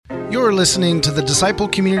You're listening to the Disciple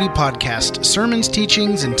Community Podcast, sermons,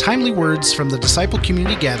 teachings, and timely words from the Disciple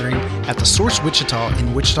Community Gathering at the Source Wichita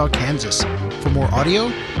in Wichita, Kansas. For more audio,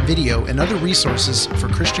 video, and other resources for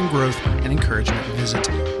Christian growth and encouragement, visit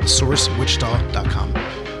sourcewichita.com.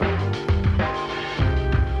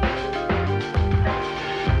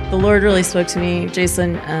 The Lord really spoke to me,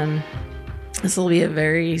 Jason. This will be a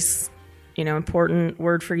very, important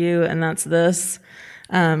word for you, and that's this.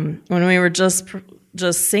 When we were just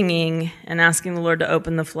singing and asking the Lord to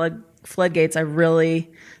open the floodgates, open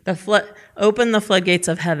the floodgates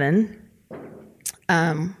of heaven,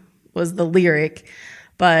 was the lyric,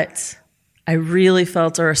 but I really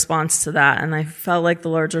felt a response to that, and I felt like the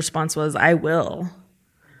Lord's response was, I will,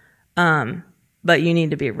 but you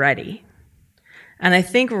need to be ready. And I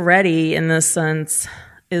think ready in this sense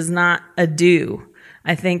is not a do.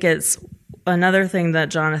 I think it's another thing that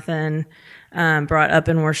Jonathan brought up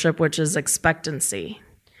in worship, which is expectancy.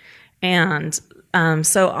 And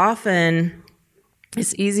so often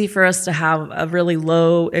it's easy for us to have a really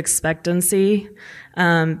low expectancy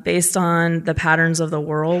based on the patterns of the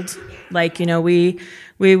world. Like, we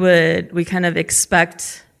kind of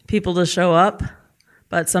expect people to show up,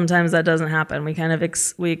 but sometimes that doesn't happen.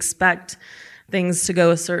 We expect things to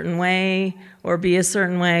go a certain way or be a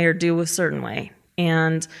certain way or do a certain way.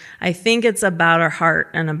 And I think it's about our heart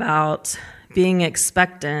and about being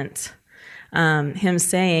expectant. Him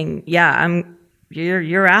saying,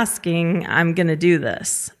 you're asking, I'm going to do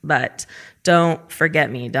this, but don't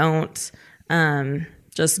forget me. Don't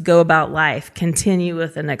just go about life. Continue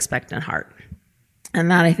with an expectant heart.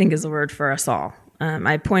 And that, I think, is a word for us all.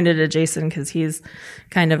 I pointed at Jason because he's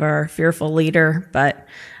kind of our fearful leader, but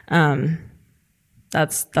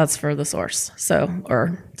that's for the Source,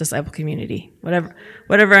 or Disciple Community,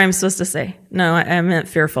 whatever I'm supposed to say. No, I meant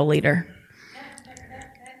fearful leader.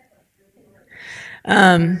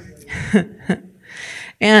 And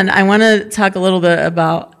I want to talk a little bit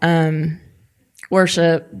about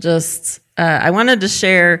worship. I wanted to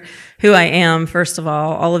share who I am. First of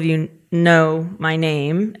all of you know my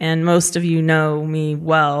name, and most of you know me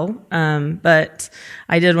well. But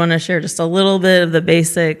I did want to share just a little bit of the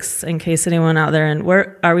basics in case anyone out there. And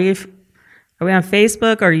where are we? Are we on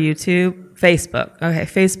Facebook or YouTube? Facebook. Okay,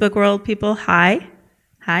 Facebook world people. Hi.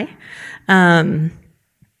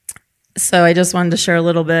 So I just wanted to share a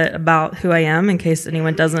little bit about who I am in case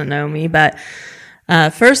anyone doesn't know me. But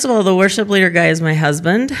first of all, the worship leader guy is my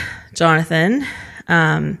husband, Jonathan.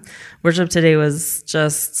 Worship today was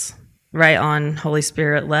just right on, Holy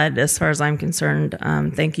Spirit led as far as I'm concerned.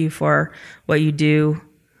 Thank you for what you do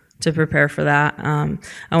to prepare for that.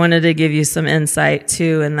 I wanted to give you some insight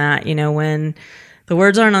too in that, when the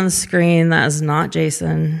words aren't on the screen, that is not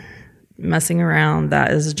Jason messing around.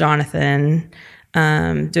 That is Jonathan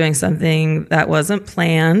doing something that wasn't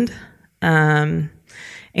planned. And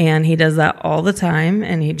he does that all the time,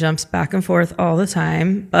 and he jumps back and forth all the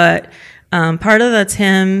time. But part of that's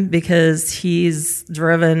him because he's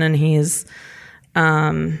driven and he's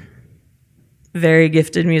very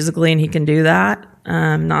gifted musically, and he can do that.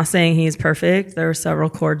 Not saying he's perfect. There were several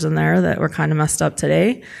chords in there that were kind of messed up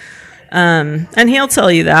today. And he'll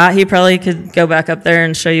tell you that. He probably could go back up there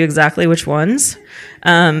and show you exactly which ones.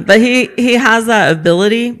 But he has that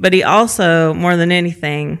ability, but he also, more than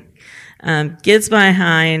anything, gets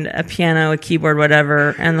behind a piano, a keyboard,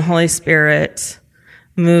 whatever, and the Holy Spirit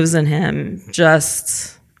moves in him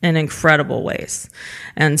just in incredible ways.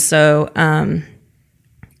 And so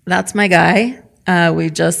that's my guy. We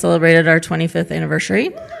just celebrated our 25th anniversary.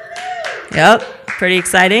 Yep, pretty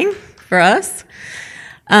exciting for us.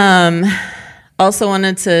 Also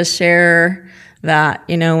wanted to share that,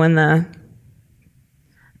 when the,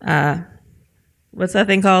 what's that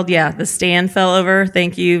thing called? Yeah, the stand fell over.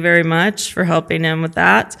 Thank you very much for helping him with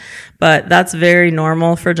that. But that's very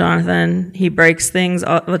normal for Jonathan. He breaks things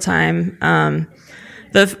all the time.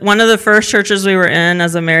 One of the first churches we were in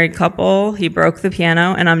as a married couple, he broke the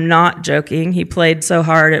piano, and I'm not joking. He played so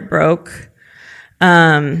hard it broke.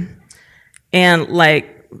 And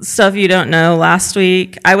stuff you don't know, last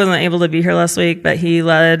week, I wasn't able to be here last week, but he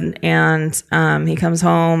led, and he comes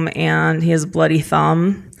home and he has a bloody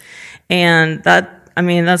thumb. And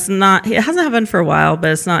that's not, it hasn't happened for a while,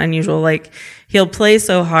 but it's not unusual. Like, he'll play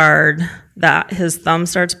so hard that his thumb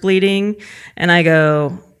starts bleeding, and I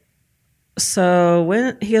go, so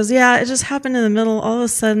when he goes, yeah, it just happened in the middle. All of a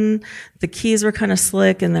sudden, the keys were kind of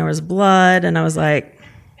slick and there was blood, and I was like,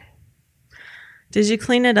 did you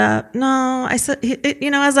clean it up? No, I said,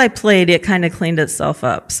 as I played, it kind of cleaned itself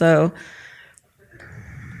up. So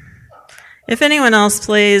if anyone else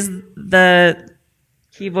plays the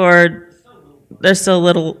keyboard, there's still a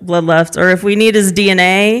little blood left. Or if we need his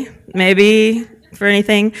DNA, maybe for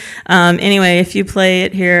anything. Anyway, if you play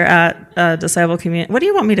it here at Disciple Community, what do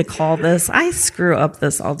you want me to call this? I screw up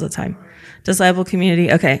this all the time. Disciple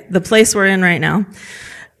Community. Okay, the place we're in right now.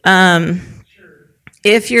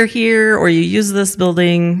 If you're here or you use this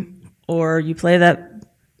building or you play that,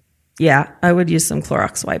 yeah, I would use some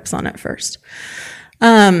Clorox wipes on it first.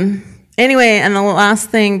 Anyway, and the last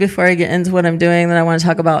thing before I get into what I'm doing that I want to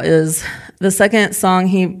talk about is the second song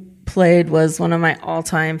he played was one of my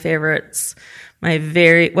all-time favorites.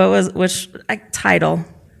 Title?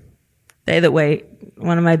 They That Wait.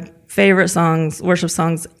 One of my favorite songs, worship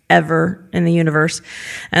songs ever in the universe.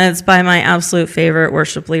 And it's by my absolute favorite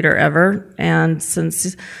worship leader ever. And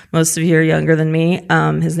since most of you are younger than me,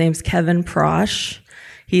 his name's Kevin Prosh.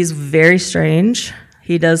 He's very strange.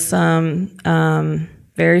 He does some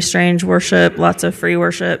very strange worship, lots of free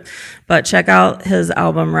worship. But check out his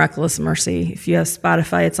album, Reckless Mercy. If you have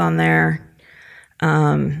Spotify, it's on there.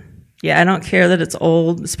 Yeah, I don't care that it's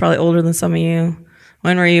old. It's probably older than some of you.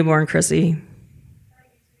 When were you born, Chrissy?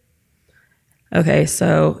 Okay,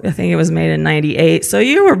 so I think it was made in 98. So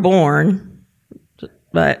you were born,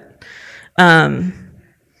 but, it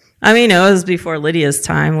was before Lydia's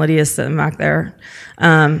time. Lydia's sitting back there.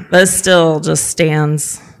 But it still just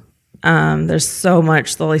stands. There's so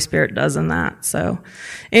much the Holy Spirit does in that. So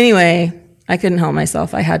anyway, I couldn't help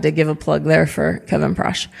myself. I had to give a plug there for Kevin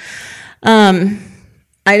Prosh.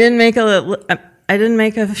 I didn't make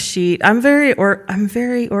a sheet. I'm very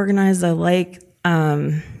organized. I like,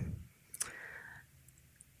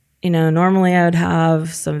 normally I would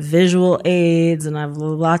have some visual aids and I have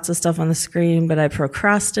lots of stuff on the screen, but I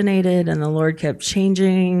procrastinated and the Lord kept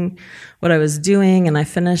changing what I was doing, and I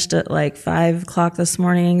finished at like 5 o'clock this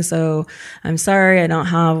morning, so I'm sorry I don't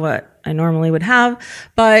have what I normally would have.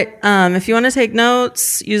 But if you want to take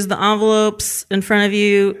notes, use the envelopes in front of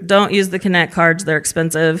you. Don't use the Connect cards. They're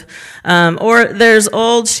expensive. Or there's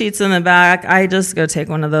old sheets in the back. I just go take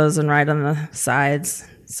one of those and write on the sides.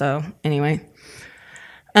 So anyway.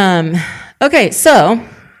 Okay, so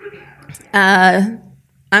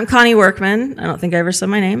I'm Connie Workman. I don't think I ever said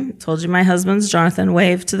my name. Told you my husband's Jonathan.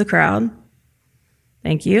 Wave to the crowd.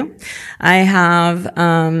 Thank you. I have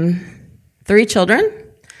 3 children.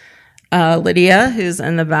 Lydia, who's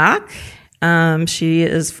in the back. She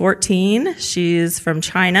is 14. She's from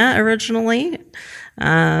China originally.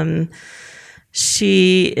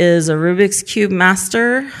 She is a Rubik's Cube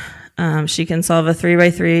master. She can solve a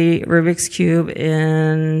 3x3 Rubik's Cube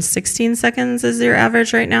in 16 seconds is your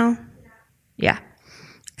average right now? Yeah,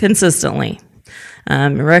 consistently.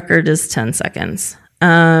 Record is 10 seconds.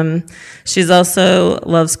 She's also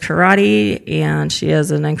loves karate, and she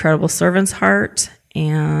has an incredible servant's heart.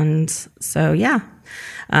 And so, yeah.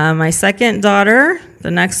 My second daughter, the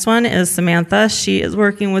next one, is Samantha. She is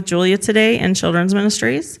working with Julia today in children's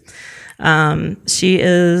ministries. She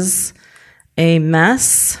is a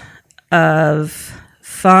mess of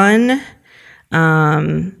fun.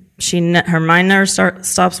 Her mind never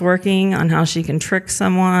stops working on how she can trick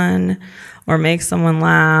someone or make someone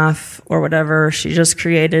laugh or whatever. She just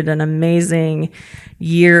created an amazing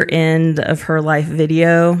year end of her life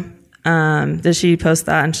video. Did she post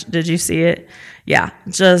that? Did you see it? Yeah,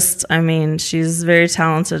 she's very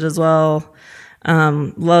talented as well.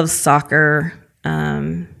 Loves soccer.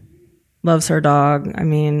 Loves her dog.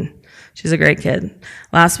 She's a great kid.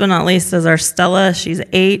 Last but not least is our Stella. She's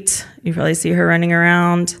 8. You probably see her running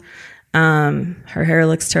around. Her hair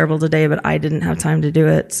looks terrible today, but I didn't have time to do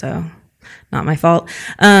it, so not my fault.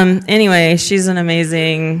 Anyway, she's an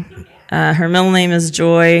amazing, her middle name is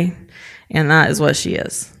Joy, and that is what she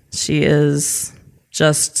is. She is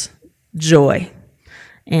just joy.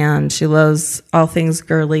 And she loves all things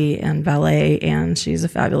girly and ballet, and she's a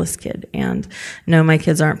fabulous kid. And no, my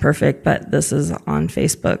kids aren't perfect, but this is on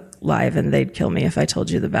Facebook Live, and they'd kill me if I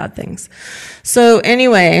told you the bad things. So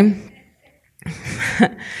anyway,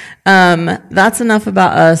 that's enough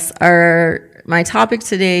about us. My topic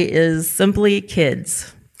today is simply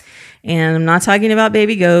kids. And I'm not talking about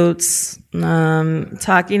baby goats. I'm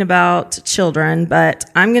talking about children, but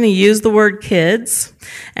I'm going to use the word kids.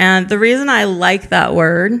 And the reason I like that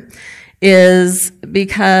word is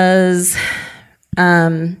because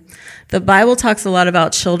the Bible talks a lot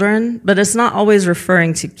about children, but it's not always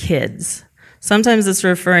referring to kids. Sometimes it's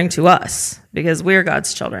referring to us because we're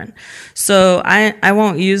God's children. So I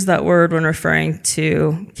won't use that word when referring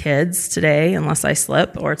to kids today unless I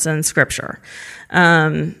slip or it's in Scripture.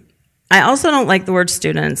 I also don't like the word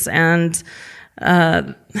students, and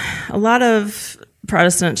a lot of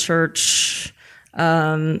Protestant church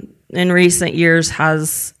in recent years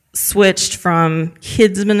has switched from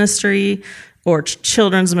kids ministry or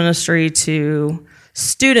children's ministry to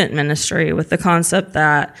student ministry with the concept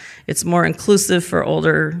that it's more inclusive for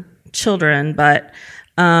older children. But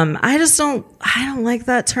I don't like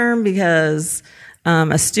that term because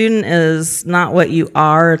a student is not what you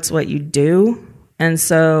are, it's what you do. And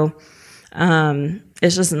so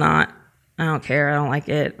it's just not, I don't care, I don't like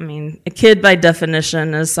it. I mean, a kid by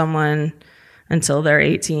definition is someone until they're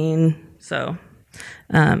 18. So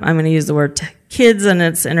I'm going to use the word kids, and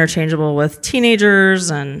it's interchangeable with teenagers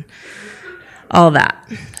and all that.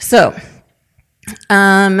 So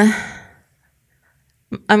I'm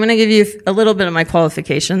going to give you a little bit of my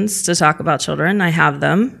qualifications to talk about children. I have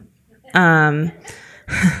them.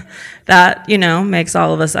 That, makes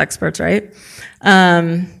all of us experts, right?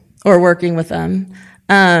 Or working with them.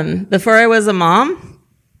 Before I was a mom,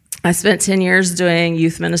 I spent 10 years doing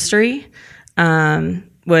youth ministry,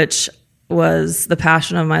 which was the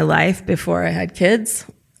passion of my life before I had kids.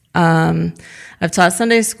 I've taught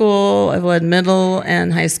Sunday school. I've led middle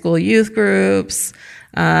and high school youth groups.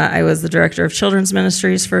 I was the director of children's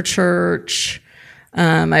ministries for church.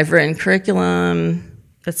 I've written curriculum,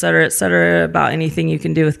 et cetera, about anything you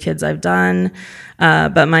can do with kids I've done.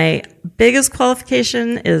 But my biggest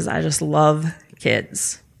qualification is I just love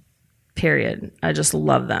kids, period. I just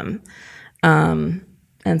love them. And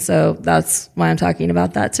so that's why I'm talking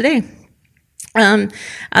about that today.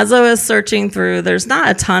 As I was searching through, there's not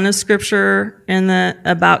a ton of scripture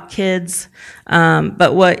about kids,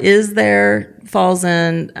 but what is there falls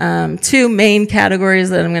in two main categories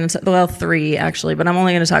that I'm going to, three actually, but I'm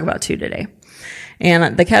only going to talk about two today.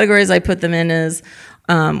 And the categories I put them in is,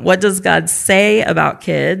 what does God say about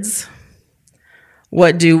kids?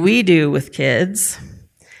 What do we do with kids?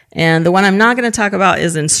 And the one I'm not going to talk about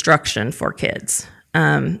is instruction for kids.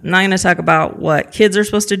 I'm not going to talk about what kids are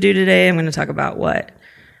supposed to do today. I'm going to talk about what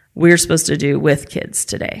we're supposed to do with kids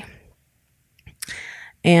today.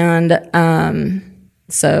 And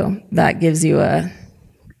so that gives you a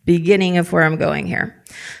beginning of where I'm going here.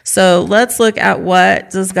 So let's look at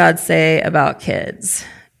what does God say about kids.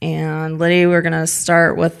 And Liddy, we're going to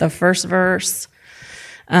start with the first verse.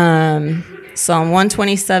 Psalm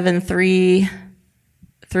 127, 3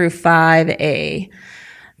 through 5a.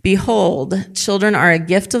 Behold, children are a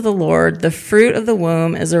gift of the Lord. The fruit of the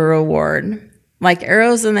womb is a reward. Like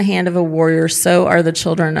arrows in the hand of a warrior, so are the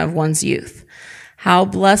children of one's youth. How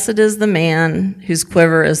blessed is the man whose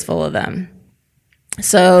quiver is full of them.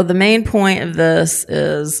 So the main point of this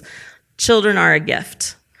is children are a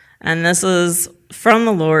gift. And this is from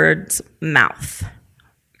the Lord's mouth.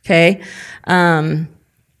 Okay?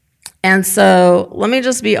 And so let me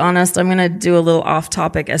just be honest. I'm going to do a little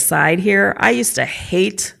off-topic aside here. I used to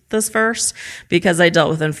hate this verse because I dealt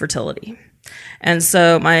with infertility. And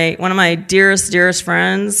so one of my dearest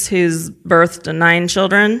friends who's birthed 9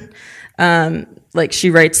 children, she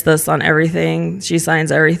writes this on everything. She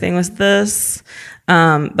signs everything with this.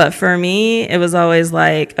 But for me, it was always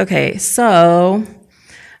like, okay, so,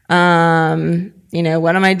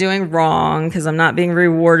 what am I doing wrong? Because I'm not being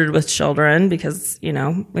rewarded with children because,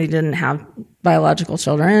 we didn't have biological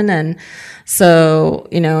children. And so,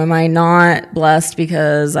 am I not blessed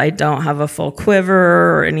because I don't have a full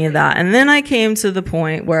quiver or any of that? And then I came to the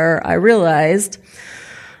point where I realized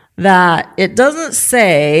that it doesn't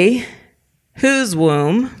say whose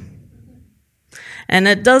womb, and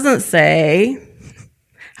it doesn't say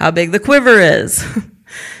how big the quiver is.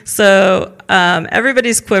 So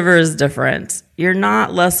everybody's quiver is different. You're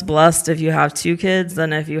not less blessed if you have 2 kids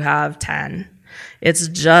than if you have 10. It's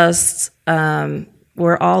just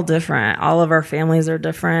we're all different. All of our families are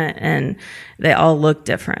different, and they all look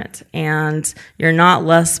different. And you're not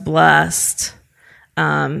less blessed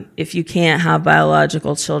if you can't have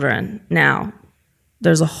biological children. Now,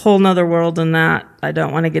 there's a whole nother world in that. I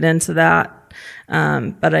don't want to get into that.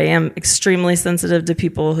 But I am extremely sensitive to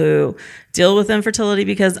people who deal with infertility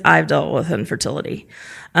because I've dealt with infertility.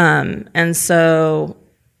 And so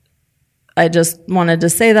I just wanted to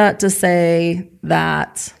say that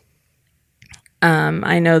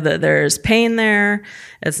I know that there's pain there.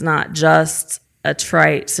 It's not just a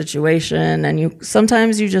trite situation. And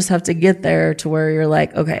sometimes you just have to get there to where you're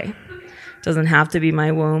like, okay, it doesn't have to be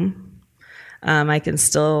my womb. I can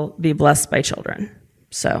still be blessed by children.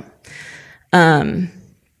 So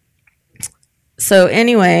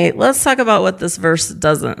anyway, let's talk about what this verse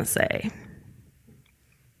doesn't say.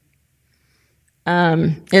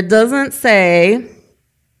 It doesn't say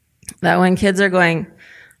that when kids are going,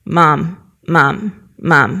 mom, mom,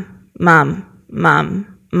 mom, mom,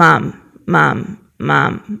 mom, mom, mom,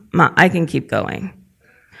 mom, mom. I can keep going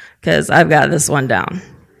because I've got this one down.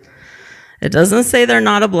 It doesn't say they're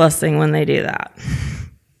not a blessing when they do that.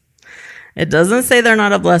 It doesn't say they're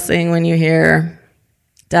not a blessing when you hear,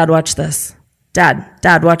 Dad, watch this.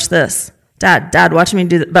 Dad, watch this. Dad, watch me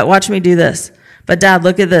do this. But watch me do this. But Dad,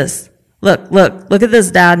 look at this. Look at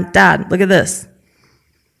this, Dad, look at this.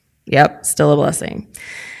 Yep, still a blessing.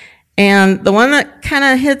 And the one that kind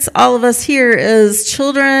of hits all of us here is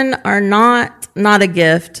children are not a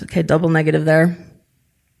gift. Okay, double negative there.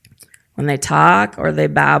 When they talk or they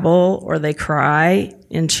babble or they cry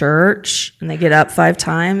in church and they get up 5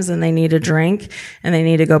 times and they need a drink and they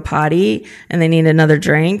need to go potty and they need another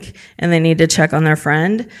drink and they need to check on their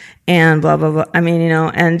friend and blah, blah, blah. I mean,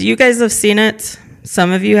 and you guys have seen it.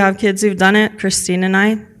 Some of you have kids who've done it, Christine and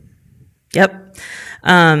I. Yep.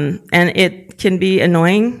 And it can be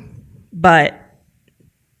annoying, but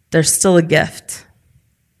there's still a gift.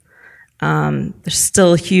 There's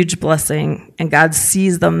still a huge blessing, and God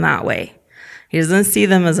sees them that way. He doesn't see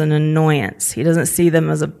them as an annoyance. He doesn't see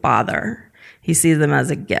them as a bother. He sees them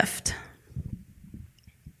as a gift.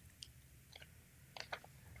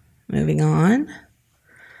 Moving on.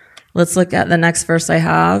 Let's look at the next verse I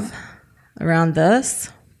have around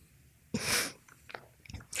this.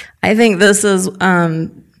 I think this is, I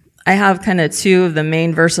have kind of 2 of the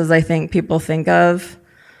main verses I think people think of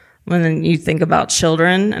when you think about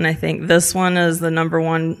children, and I think this one is the number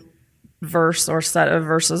 1 verse or set of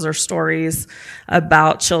verses or stories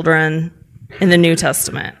about children in the New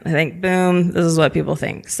Testament. I think, boom, this is what people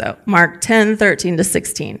think. So Mark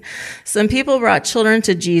 10:13-16. Some people brought children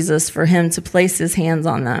to Jesus for him to place his hands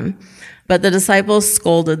on them, but the disciples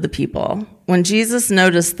scolded the people. When Jesus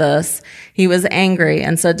noticed this, he was angry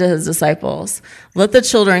and said to his disciples, "Let the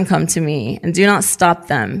children come to me, and do not stop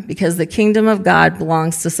them, because the kingdom of God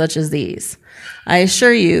belongs to such as these. I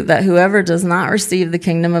assure you that whoever does not receive the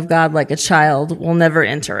kingdom of God like a child will never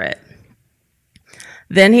enter it."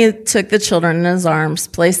 Then he took the children in his arms,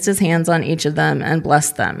 placed his hands on each of them, and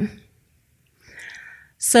blessed them.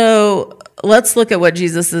 So let's look at what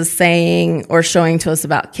Jesus is saying or showing to us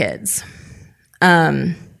about kids.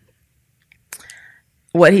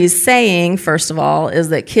 What he's saying, first of all, is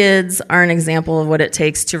that kids are an example of what it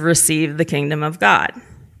takes to receive the kingdom of God.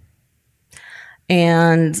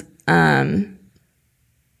 And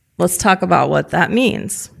let's talk about what that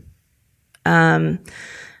means.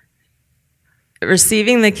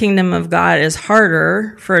 Receiving the kingdom of God is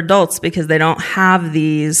harder for adults because they don't have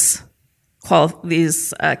these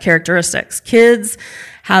characteristics. Kids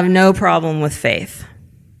have no problem with faith.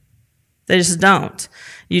 They just don't.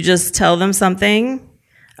 You just tell them something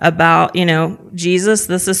about, Jesus,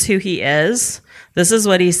 this is who he is. This is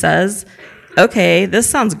what he says. Okay, this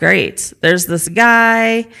sounds great. There's this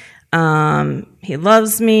guy. He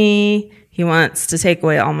loves me. He wants to take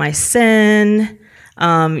away all my sin.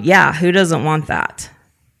 Yeah, who doesn't want that?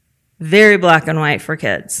 Very black and white for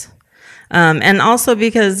kids. And also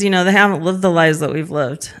because, they haven't lived the lives that we've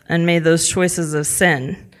lived and made those choices of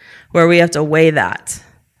sin where we have to weigh that.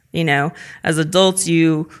 As adults,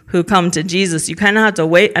 who come to Jesus, you kind of have to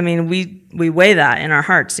weigh. I mean, we weigh that in our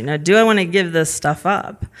hearts. Do I want to give this stuff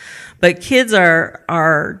up? But kids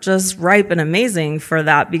are just ripe and amazing for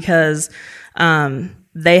that because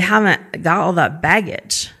they haven't got all that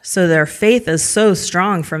baggage. So their faith is so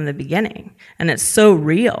strong from the beginning, and it's so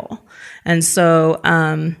real. And so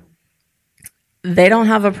they don't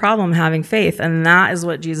have a problem having faith, and that is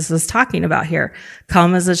what Jesus is talking about here.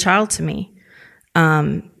 Come as a child to me.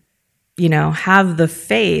 Have the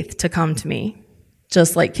faith to come to me,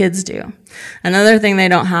 just like kids do. Another thing they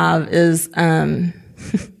don't have is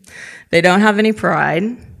they don't have any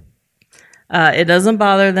pride. It doesn't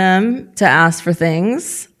bother them to ask for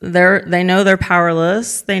things. They know they're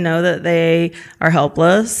powerless. They know that they are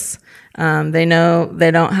helpless. They know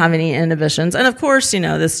they don't have any inhibitions. And of course,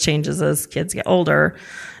 this changes as kids get older.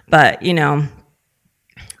 But,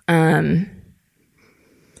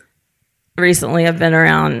 recently I've been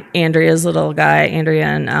around Andrea and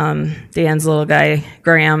Dan's little guy,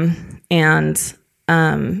 Graham, and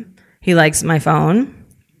he likes my phone,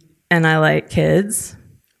 and I like kids.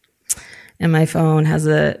 And my phone has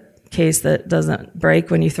a case that doesn't break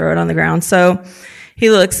when you throw it on the ground. So he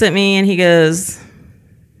looks at me and he goes,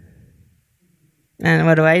 and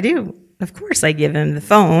what do? Of course I give him the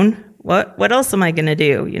phone. What else am I going to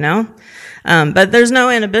do, But there's no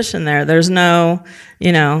inhibition there. There's no,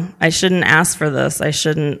 I shouldn't ask for this. I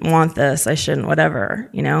shouldn't want this. I shouldn't whatever,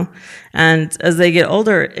 And as they get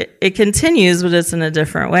older, it continues, but it's in a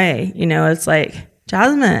different way. It's like,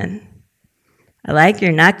 Jasmine, I like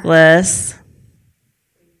your necklace.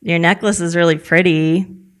 Your necklace is really pretty.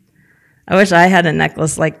 I wish I had a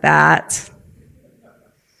necklace like that.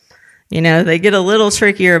 They get a little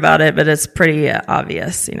trickier about it, but it's pretty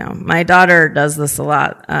obvious. My daughter does this a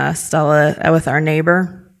lot, Stella, with our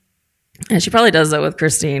neighbor. And she probably does that with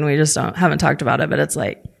Christine. We just haven't talked about it, but it's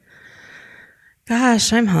like,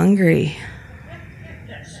 gosh, I'm hungry.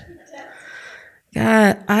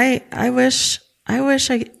 God, I wish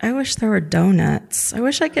there were donuts. I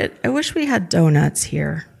wish we had donuts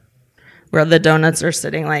here, where the donuts are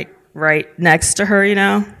sitting like right next to her,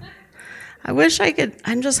 I wish I could.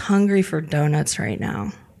 I'm just hungry for donuts right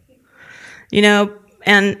now.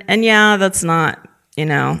 And yeah, that's not,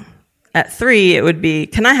 at 3, it would be,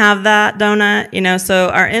 can I have that donut? So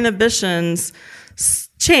our inhibitions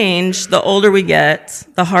change the older we get,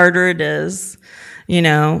 the harder it is,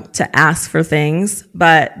 to ask for things.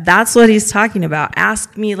 But that's what he's talking about.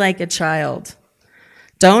 Ask me like a child.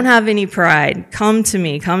 Don't have any pride. Come to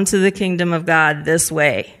me. Come to the kingdom of God this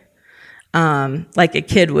way. Like a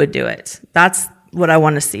kid would do it. That's what I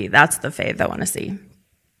want to see. That's the faith I want to see.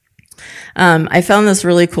 I found this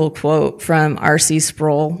really cool quote from R.C.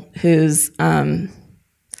 Sproul, who's, I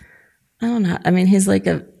don't know. I mean, he's like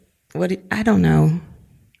I don't know.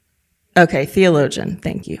 Okay, theologian.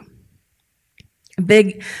 Thank you. A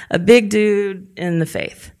big dude in the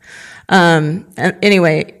faith. And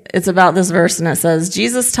anyway, it's about this verse, and it says,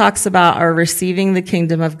 Jesus talks about our receiving the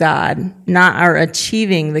kingdom of God, not our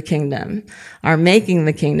achieving the kingdom, our making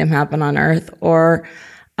the kingdom happen on earth, or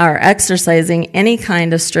our exercising any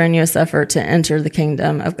kind of strenuous effort to enter the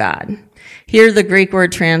kingdom of God. Here, the Greek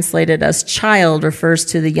word translated as child refers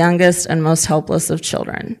to the youngest and most helpless of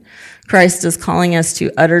children. Christ is calling us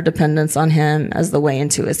to utter dependence on him as the way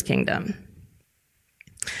into his kingdom.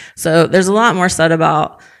 So there's a lot more said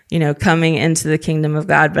about, coming into the kingdom of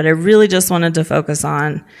God, but I really just wanted to focus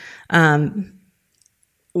on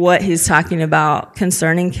what he's talking about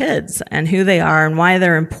concerning kids and who they are and why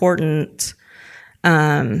they're important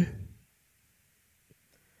in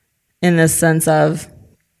this sense of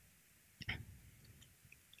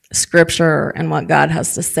Scripture and what God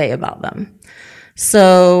has to say about them.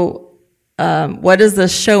 So what is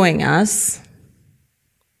this showing us?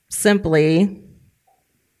 Simply,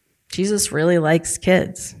 Jesus really likes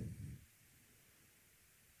kids.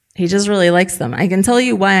 He just really likes them. I can tell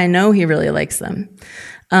you why I know he really likes them.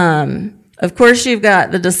 Of course, you've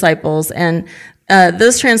got the disciples, and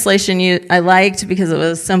this translation I liked because it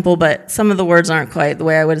was simple, but some of the words aren't quite the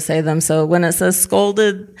way I would say them. So when it says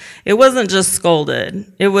scolded, it wasn't just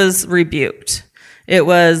scolded. It was rebuked. It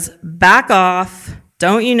was back off.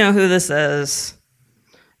 Don't you know who this is?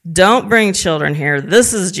 Don't bring children here.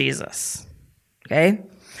 This is Jesus. Okay?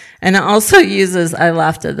 And it also uses, I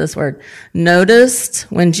laughed at this word, noticed.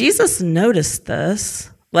 When Jesus noticed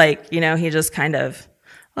this, he just kind of,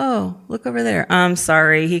 oh, look over there. I'm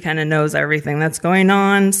sorry. He kind of knows everything that's going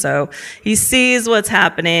on. So he sees what's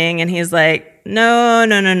happening and he's like, no,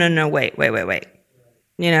 wait.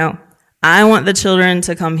 I want the children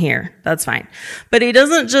to come here. That's fine. But he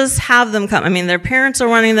doesn't just have them come. I mean, their parents are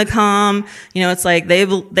wanting to come. It's like they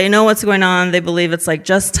know what's going on. They believe it's like,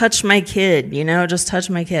 just touch my kid, just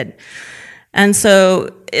touch my kid. And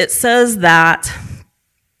so it says that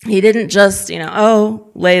he didn't just,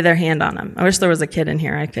 lay their hand on him. I wish there was a kid in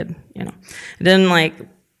here. I could, it didn't like,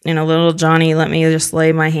 little Johnny, let me just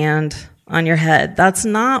lay my hand on your head. That's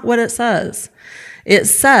not what it says. It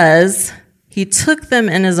says he took them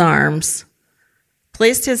in his arms,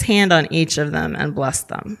 placed his hand on each of them, and blessed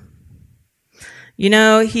them.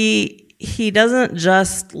 He doesn't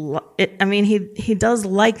just, he does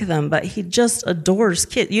like them, but he just adores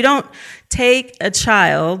kids. You don't take a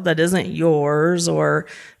child that isn't yours or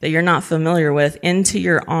that you're not familiar with into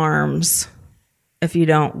your arms if you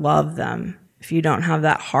don't love them, if you don't have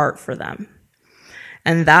that heart for them.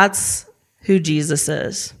 And that's who Jesus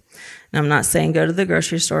is. Now, I'm not saying go to the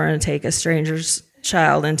grocery store and take a stranger's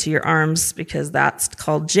child into your arms because that's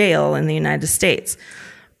called jail in the United States.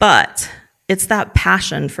 But it's that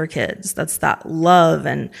passion for kids. That's that love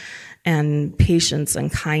and patience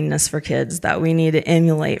and kindness for kids that we need to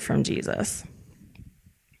emulate from Jesus.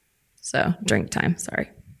 So, drink time, sorry.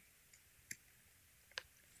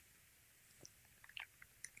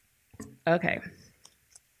 Okay.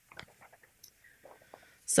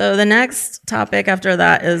 So the next topic after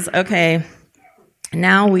that is, okay,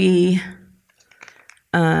 now we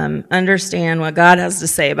understand what God has to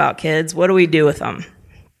say about kids. What do we do with them?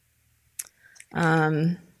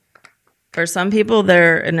 For some people,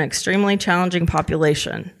 they're an extremely challenging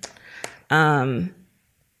population, and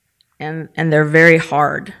they're very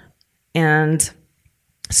hard. And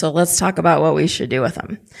so let's talk about what we should do with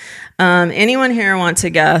them. Anyone here want to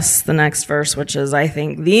guess the next verse, which is, I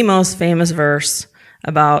think, the most famous verse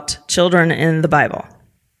about children in the Bible?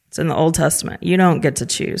 It's in the Old Testament. You don't get to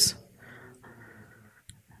choose.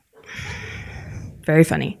 Very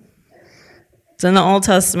funny. It's in the Old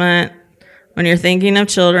Testament. When you're thinking of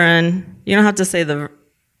children, you don't have to say the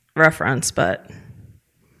reference, but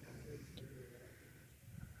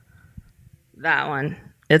that one.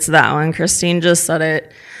 It's that one. Christine just said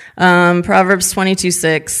it. Proverbs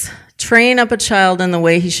 22:6. Train up a child in the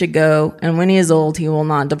way he should go, and when he is old, he will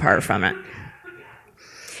not depart from it.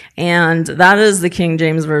 And that is the King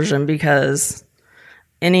James Version, because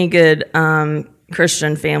any good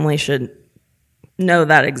Christian family should know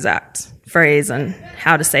that exact phrase and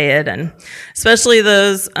how to say it, and especially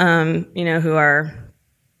those who are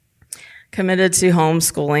committed to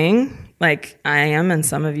homeschooling, like I am, and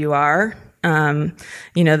some of you are.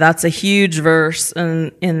 That's a huge verse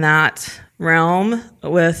in that realm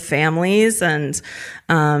with families, and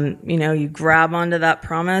you grab onto that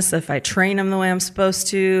promise. If I train them the way I'm supposed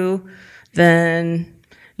to, then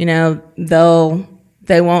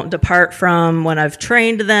they won't depart from what I've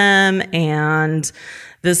trained them, and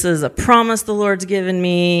this is a promise the Lord's given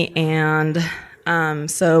me. And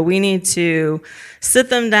so we need to sit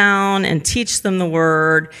them down and teach them the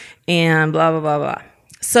word and blah blah blah blah.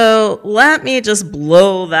 So let me just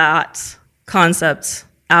blow that concept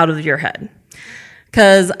out of your head,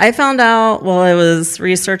 because I found out while I was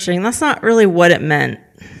researching that's not really what it meant.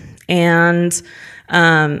 And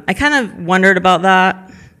I kind of wondered about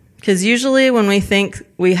that, because usually when we think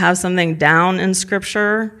we have something down in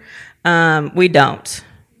Scripture, we don't.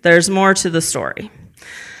 There's more to the story.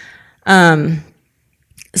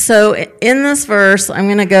 So in this verse, I'm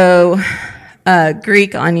going to go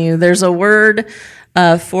Greek on you. There's a word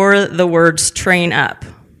for the words train up.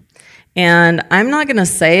 And I'm not going to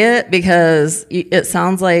say it because it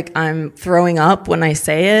sounds like I'm throwing up when I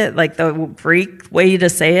say it. Like the Greek way to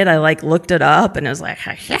say it, I looked it up and it was like,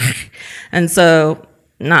 and so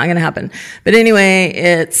not going to happen. But anyway,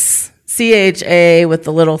 it's CHA with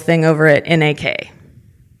the little thing over it, NAK. I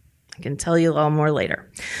can tell you a little more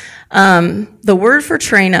later. The word for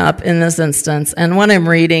train up in this instance, and what I'm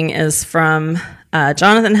reading is from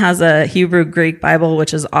Jonathan has a Hebrew Greek Bible,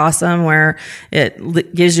 which is awesome, where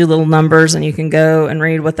it gives you little numbers and you can go and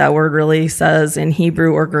read what that word really says in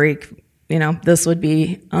Hebrew or Greek. This would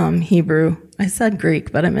be Hebrew. I said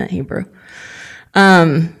Greek, but I meant Hebrew.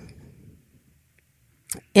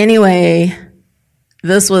 Anyway,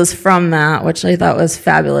 this was from that, which I thought was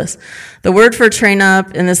fabulous. The word for train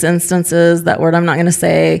up in this instance is that word I'm not going to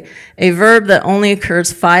say, a verb that only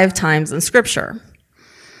occurs 5 times in Scripture.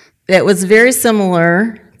 It was very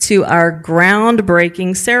similar to our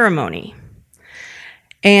groundbreaking ceremony.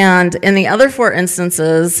 And in the other 4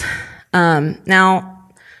 instances, now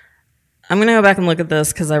I'm going to go back and look at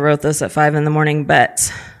this because I wrote this at 5 a.m,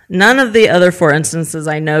 but none of the other 4 instances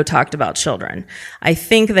I know talked about children. I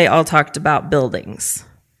think they all talked about buildings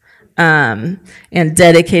and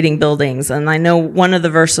dedicating buildings. And I know one of the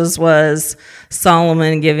verses was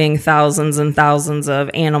Solomon giving thousands and thousands of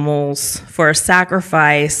animals for a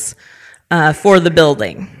sacrifice for the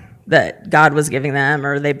building that God was giving them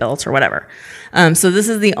or they built or whatever. So this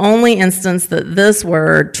is the only instance that this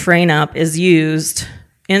word, train up, is used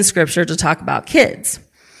in Scripture to talk about kids.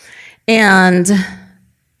 And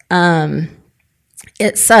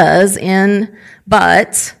it says in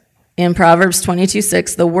Proverbs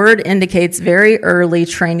 22:6, the word indicates very early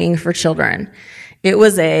training for children. It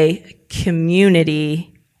was a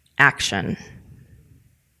community action.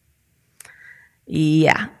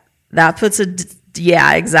 Yeah,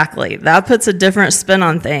 exactly. That puts a different spin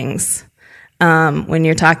on things when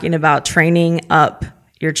you're talking about training up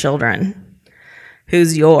your children.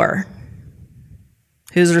 Whose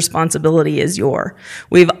responsibility is your?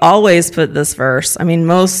 We've always put this verse. I mean,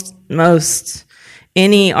 most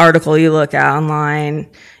any article you look at online,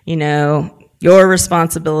 your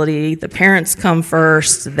responsibility. The parents come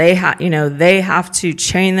first. They have to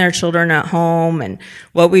train their children at home, and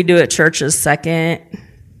what we do at church is second.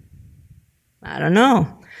 I don't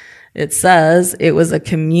know. It says it was a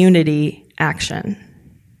community action.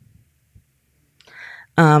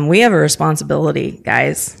 We have a responsibility,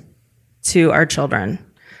 guys, to our children,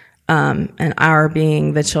 and our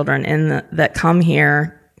being the children that come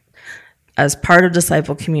here as part of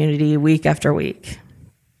Disciple Community week after week.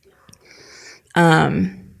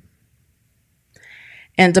 And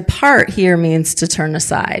depart here means to turn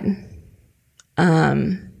aside.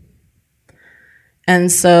 And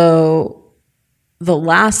so the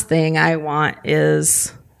last thing I want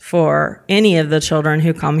is for any of the children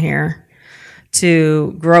who come here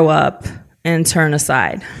to grow up and turn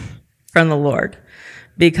aside from the Lord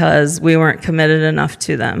because we weren't committed enough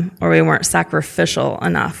to them, or we weren't sacrificial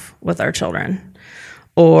enough with our children,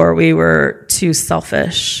 or we were too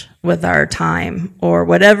selfish with our time, or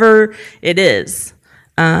whatever it is.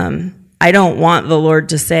 I don't want the Lord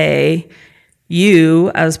to say, you,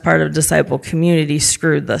 as part of Disciple Community,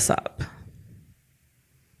 screwed this up.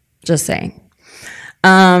 Just saying.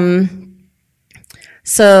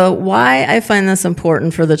 So why I find this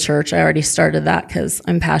important for the church, I already started that because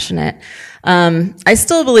I'm passionate. I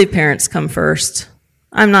still believe parents come first.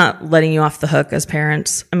 I'm not letting you off the hook as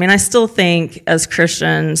parents. I mean, I still think as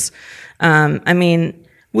Christians,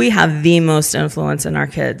 we have the most influence in our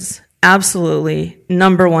kids. Absolutely.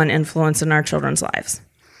 Number one influence in our children's lives.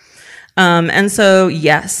 And so,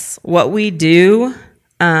 yes, what we do,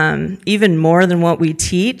 even more than what we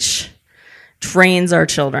teach, trains our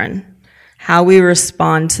children. How we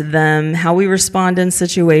respond to them, how we respond in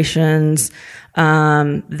situations,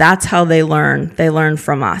 that's how they learn. They learn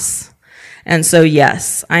from us. And so,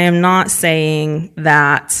 yes, I am not saying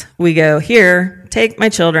that we go, here, take my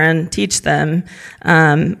children, teach them.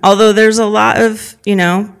 Although there's a lot of,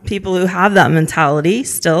 people who have that mentality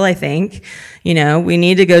still, I think. We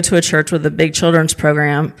need to go to a church with a big children's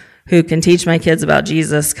program who can teach my kids about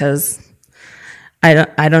Jesus because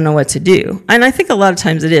I don't know what to do. And I think a lot of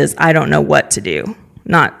times it is, I don't know what to do,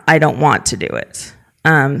 not I don't want to do it.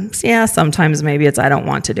 Sometimes maybe it's I don't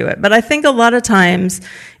want to do it. But I think a lot of times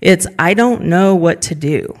it's I don't know what to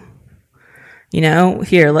do.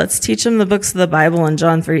 Here, let's teach them the books of the Bible in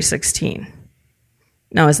John 3:16.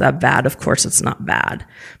 Now, is that bad? Of course it's not bad.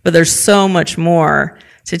 But there's so much more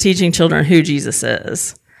to teaching children who Jesus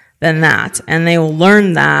is than that. And they will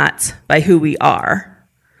learn that by who we are.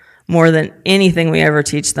 More than anything we ever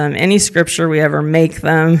teach them, any scripture we ever make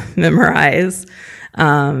them memorize.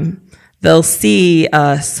 They'll see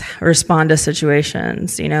us respond to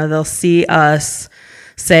situations. They'll see us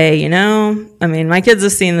say, my kids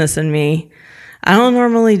have seen this in me. I don't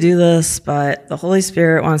normally do this, but the Holy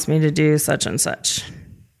Spirit wants me to do such and such.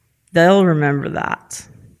 They'll remember that.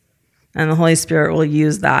 And the Holy Spirit will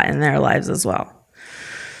use that in their lives as well.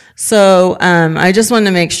 So I just wanted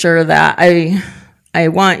to make sure that I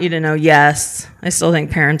want you to know, yes, I still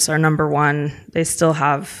think parents are number one. They still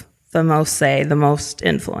have the most say, the most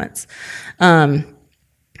influence. But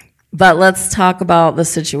let's talk about the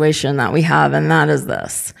situation that we have, and that is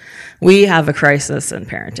this. We have a crisis in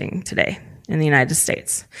parenting today in the United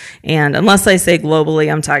States. And unless I say globally,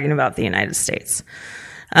 I'm talking about the United States.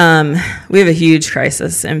 We have a huge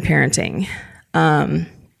crisis in parenting. And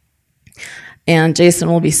Jason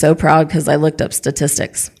will be so proud because I looked up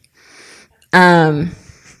statistics. Inside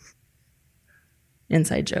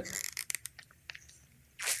joke.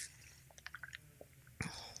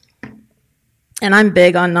 And I'm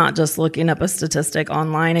big on not just looking up a statistic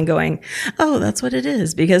online and going, oh, that's what it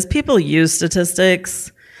is, because people use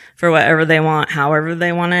statistics for whatever they want, however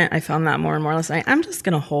they want it. I found that more and more last night. I'm just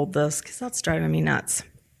going to hold this because that's driving me nuts.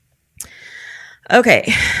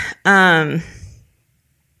 Okay.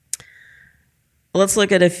 Let's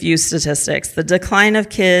look at a few statistics. The decline of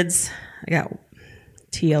kids, I got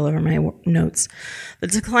tea all over my notes. The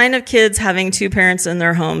decline of kids having two parents in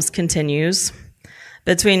their homes continues.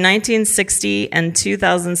 Between 1960 and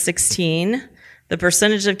 2016, the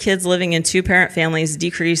percentage of kids living in two-parent families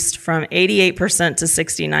decreased from 88% to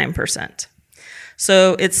 69%.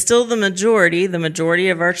 So it's still the majority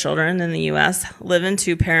of our children in the U.S. live in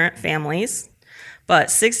two-parent families, but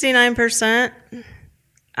 69%,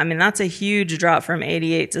 that's a huge drop from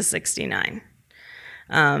 88 to 69.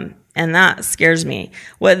 And that scares me.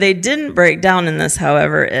 What they didn't break down in this,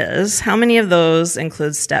 however, is how many of those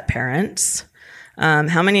include step-parents,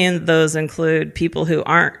 how many of those include people who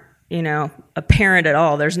aren't, a parent at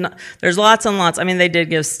all. There's lots and lots. They did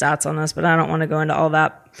give stats on this, but I don't want to go into all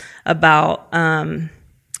that about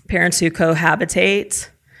parents who cohabitate.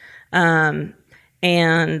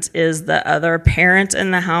 And is the other parent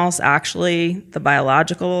in the house actually the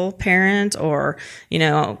biological parent? Or,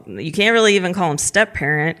 you can't really even call him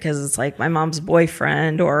step-parent because it's like my mom's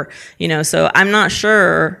boyfriend or, so I'm not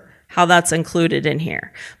sure how that's included in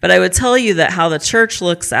here. But I would tell you that how the church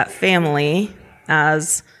looks at family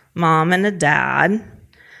as mom and a dad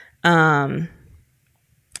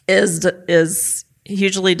is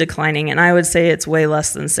hugely declining, and I would say it's way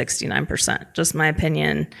less than 69%, just my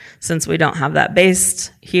opinion, since we don't have that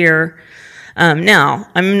based here. Now,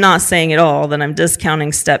 I'm not saying at all that I'm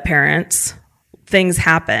discounting step-parents. Things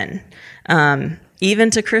happen.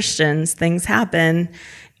 Even to Christians, things happen,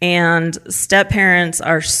 and step-parents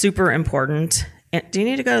are super important. Do you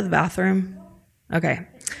need to go to the bathroom? Okay.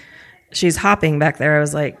 She's hopping back there. I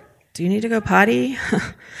was like, do you need to go potty?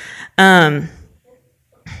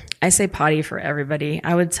 I say potty for everybody.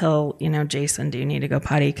 I would tell, Jason, do you need to go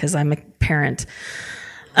potty? Because I'm a parent.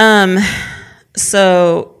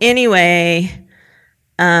 So anyway,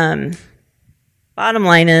 bottom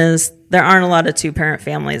line is there aren't a lot of two-parent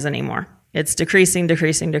families anymore. It's decreasing,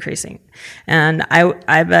 decreasing, decreasing. And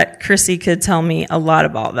I bet Chrissy could tell me a lot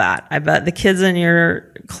about that. I bet the kids in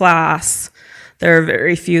your class, there are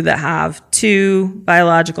very few that have two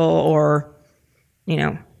biological or,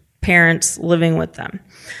 parents living with them.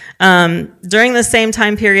 During the same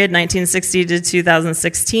time period, 1960 to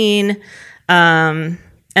 2016, and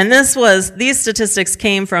these statistics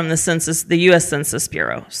came from the U.S. Census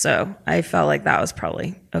Bureau, so I felt like that was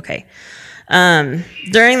probably okay.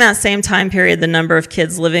 During that same time period, the number of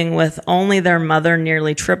kids living with only their mother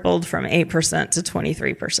nearly tripled from 8% to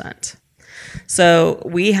 23%. So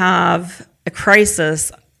we have a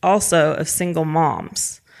crisis also of single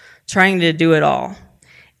moms trying to do it all.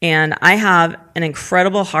 And I have an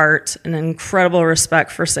incredible heart and an incredible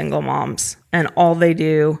respect for single moms and all they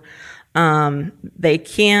do. They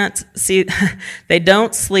can't see, they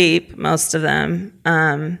don't sleep, most of them.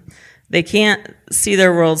 They can't see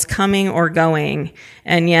their worlds coming or going,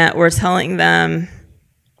 and yet we're telling them,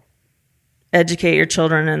 educate your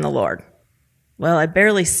children in the Lord. Well, I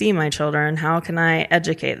barely see my children. How can I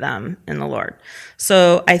educate them in the Lord?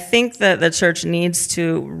 So I think that the church needs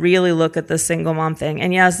to really look at the single mom thing.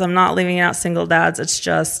 And yes, I'm not leaving out single dads. It's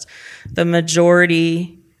just the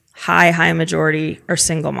majority, high majority are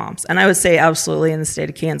single moms. And I would say absolutely in the state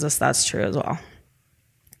of Kansas, that's true as well.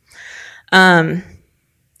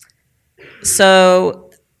 So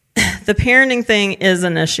the parenting thing is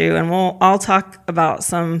an issue, and I'll talk about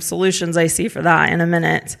some solutions I see for that in a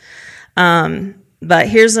minute. But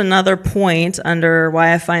here's another point under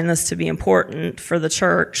why I find this to be important for the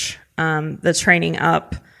church, the training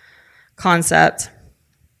up concept,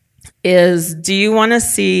 is do you want to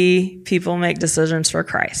see people make decisions for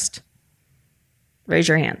Christ? Raise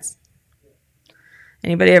your hands.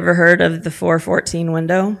 Anybody ever heard of the 414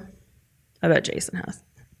 window? I bet Jason has.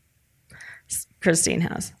 Christine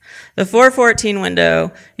has. The 414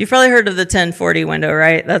 window, you've probably heard of the 1040 window,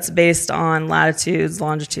 right? That's based on latitudes,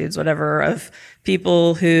 longitudes, whatever, of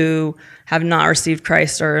people who have not received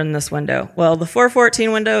Christ are in this window. Well, the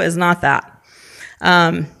 414 window is not that.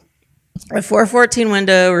 The 414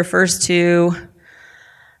 window refers to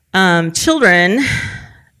children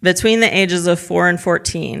between the ages of 4 and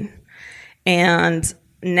 14. And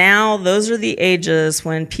now those are the ages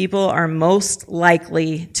when people are most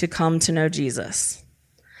likely to come to know Jesus.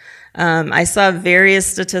 I saw various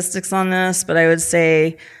statistics on this, but I would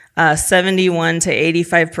say 71 to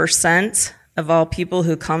 85% of all people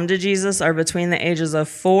who come to Jesus are between the ages of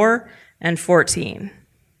 4 and 14.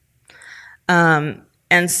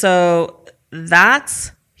 And so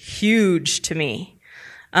that's huge to me.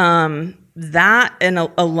 That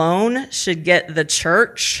alone should get the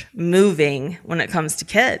church moving when it comes to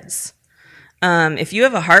kids. If you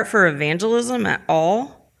have a heart for evangelism at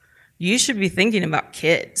all, you should be thinking about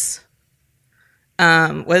kids.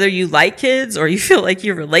 Whether you like kids or you feel like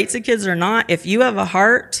you relate to kids or not, if you have a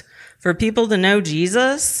heart for people to know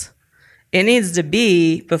Jesus, it needs to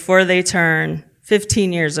be before they turn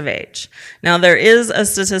 15 years of age. Now, there is a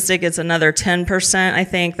statistic, it's another 10%, I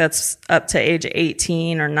think, that's up to age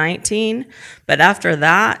 18 or 19. But after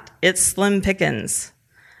that, it's slim pickings.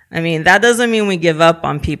 I mean, that doesn't mean we give up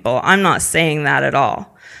on people. I'm not saying that at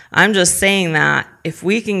all. I'm just saying that if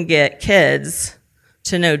we can get kids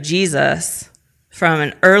to know Jesus from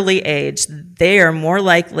an early age, they are more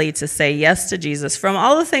likely to say yes to Jesus. From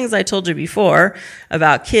all the things I told you before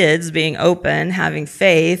about kids being open, having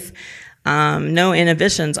faith, no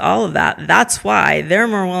inhibitions, all of that. That's why they're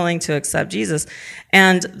more willing to accept Jesus.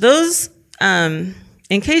 And those, in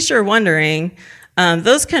case you're wondering,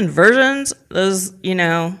 those conversions, those,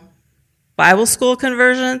 Bible school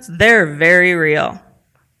conversions, they're very real.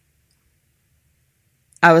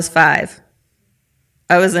 I was 5.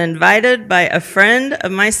 I was invited by a friend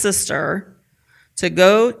of my sister to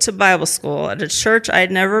go to Bible school at a church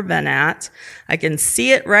I'd never been at. I can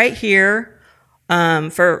see it right here.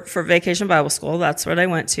 For Vacation Bible School, that's what I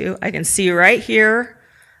went to. I can see right here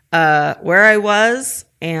where I was,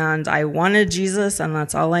 and I wanted Jesus, and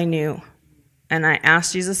that's all I knew. And I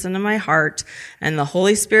asked Jesus into my heart, and the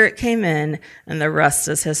Holy Spirit came in, and the rest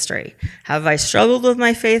is history. Have I struggled with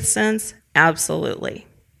my faith since? Absolutely.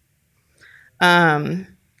 And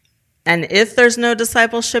if there's no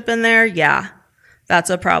discipleship in there, yeah, that's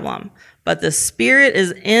a problem. But the Spirit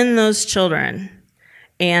is in those children.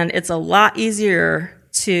 And it's a lot easier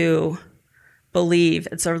to believe.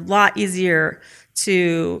 It's a lot easier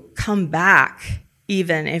to come back,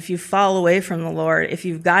 even if you fall away from the Lord, if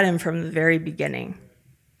you've got him from the very beginning.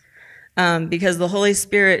 Because the Holy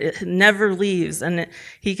Spirit never leaves, and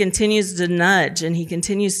he continues to nudge, and he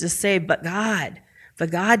continues to say, but God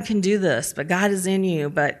can do this, but God is in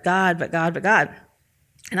you, but God.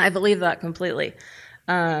 And I believe that completely.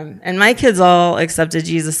 And my kids all accepted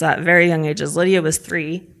Jesus at very young ages. Lydia was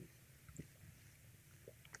 3.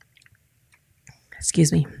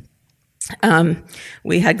 Excuse me.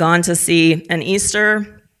 We had gone to see an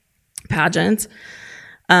Easter pageant.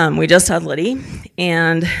 We just had Liddy,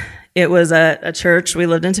 and it was a church. We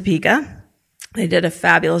lived in Topeka. They did a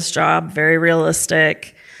fabulous job, very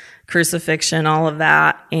realistic, crucifixion, all of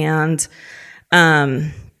that. And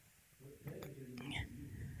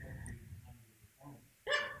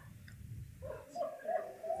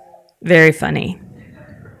very funny.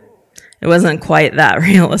 It wasn't quite that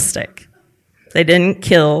realistic. They didn't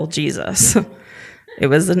kill Jesus. It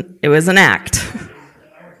was an act.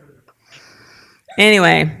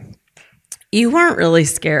 Anyway, you weren't really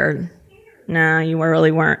scared. No, you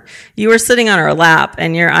really weren't. You were sitting on our lap,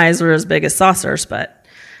 and your eyes were as big as saucers, but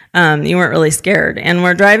you weren't really scared. And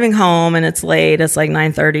we're driving home, and it's late. It's like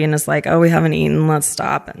 9:30, and it's like, oh, we haven't eaten. Let's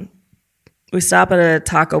stop. And we stop at a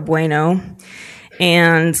Taco Bueno,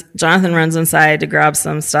 and Jonathan runs inside to grab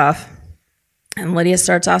some stuff, and Lydia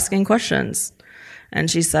starts asking questions. And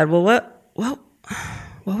she said, well, what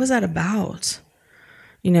was that about?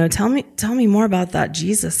 Tell me more about that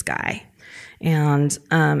Jesus guy. And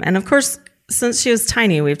of course, since she was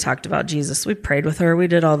tiny, we've talked about Jesus. We prayed with her. We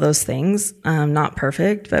did all those things. Not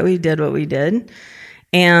perfect, but we did what we did.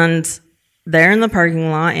 And there in the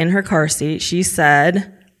parking lot in her car seat, she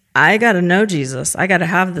said, I got to know Jesus. I got to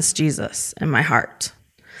have this Jesus in my heart.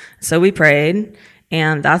 So we prayed,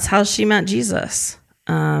 and that's how she met Jesus.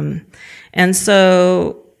 And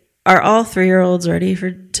so are all 3-year-olds ready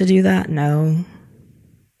to do that? No.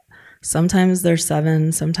 Sometimes they're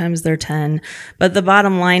 7, sometimes they're 10. But the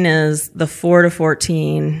bottom line is the 4 to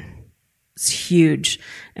 14 is huge.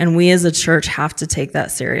 And we as a church have to take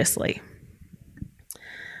that seriously.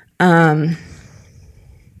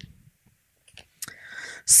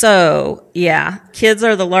 So, yeah, kids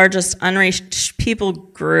are the largest unreached people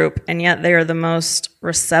group, and yet they are the most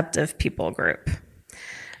receptive people group.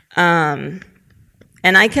 And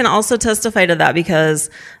I can also testify to that because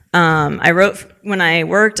I wrote, when I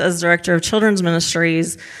worked as director of children's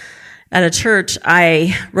ministries at a church,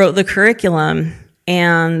 I wrote the curriculum,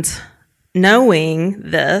 and knowing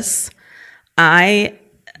this, I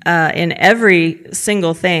in every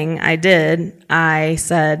single thing I did, I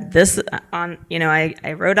said this on,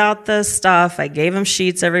 I wrote out this stuff. I gave them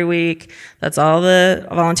sheets every week. That's all the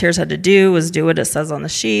volunteers had to do, was do what it says on the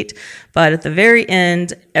sheet. But at the very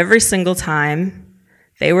end, every single time,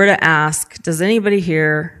 they were to ask, does anybody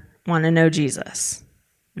here want to know Jesus?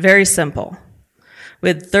 Very simple.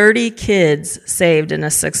 With 30 kids saved in a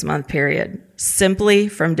 6-month period, simply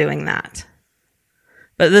from doing that.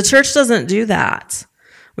 But the church doesn't do that.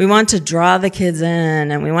 We want to draw the kids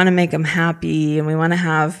in, and we want to make them happy, and we want to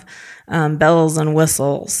have bells and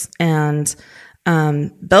whistles. And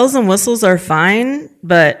bells and whistles are fine,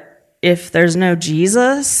 but if there's no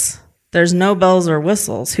Jesus, there's no bells or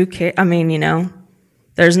whistles. Who cares?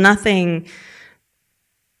 There's nothing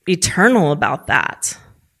eternal about that.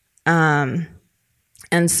 And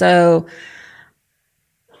so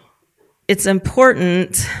it's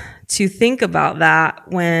important to think about that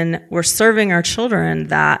when we're serving our children,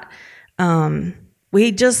 that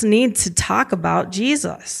we just need to talk about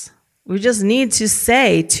Jesus. We just need to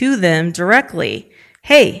say to them directly,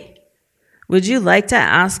 hey, would you like to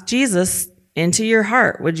ask Jesus into your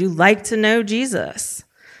heart? Would you like to know Jesus?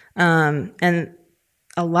 And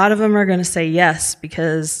a lot of them are going to say yes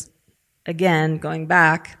because, again, going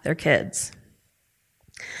back, they're kids.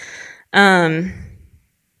 And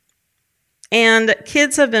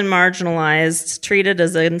kids have been marginalized, treated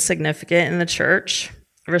as insignificant in the church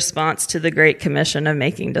in response to the Great Commission of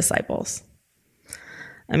making disciples.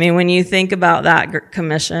 When you think about that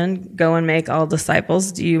commission, go and make all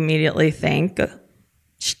disciples, do you immediately think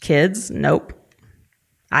kids? Nope.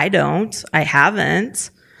 I don't. I haven't.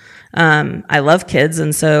 I love kids,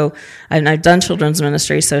 and so I've done children's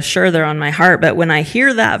ministry, so sure, they're on my heart. But when I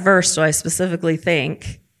hear that verse, do I specifically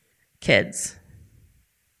think kids?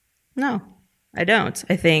 No, I don't.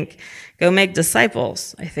 I think go make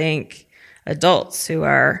disciples. I think adults who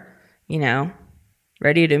are,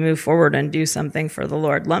 ready to move forward and do something for the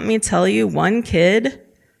Lord. Let me tell you, one kid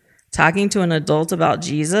talking to an adult about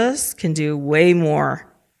Jesus can do way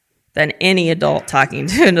more than any adult talking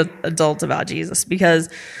to an adult about Jesus because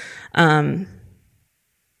of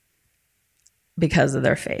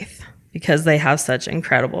their faith, because they have such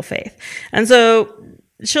incredible faith. And so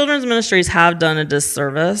children's ministries have done a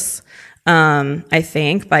disservice, I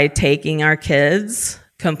think, by taking our kids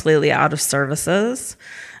completely out of services.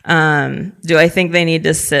 Do I think they need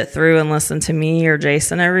to sit through and listen to me or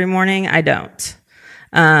Jason every morning? I don't.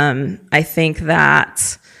 I think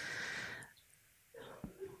that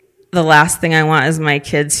the last thing I want is my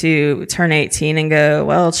kid to turn 18 and go,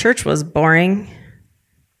 well, church was boring.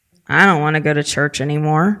 I don't want to go to church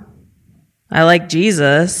anymore. I like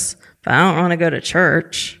Jesus, but I don't want to go to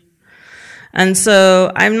church. And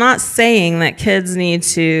so I'm not saying that kids need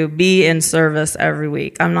to be in service every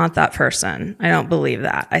week. I'm not that person. I don't believe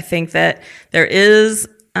that. I think that there is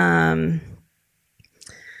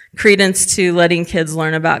credence to letting kids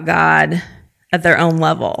learn about God at their own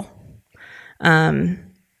level.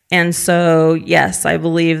 And so, yes, I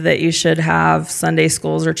believe that you should have Sunday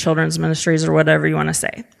schools or children's ministries or whatever you want to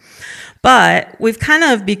say. But we've kind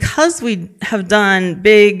of, because we have done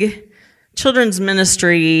big children's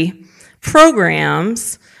ministry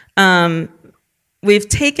programs, we've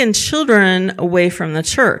taken children away from the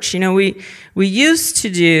church. You know, we used to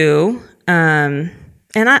do, and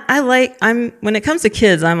when it comes to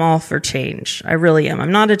kids, I'm all for change. I really am.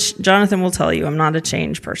 Jonathan will tell you, I'm not a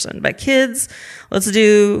change person. But kids, let's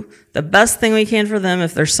do the best thing we can for them.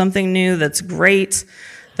 If there's something new that's great,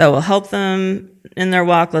 that will help them in their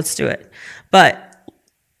walk, let's do it. But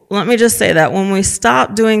let me just say that when we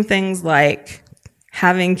stop doing things like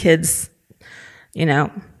having kids,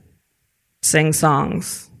 sing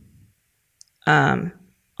songs on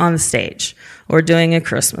the stage, or doing a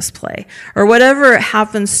Christmas play, or whatever it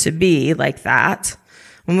happens to be like that,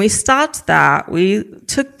 when we stopped that, we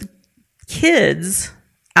took the kids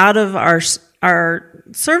out of our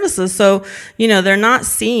services. So, they're not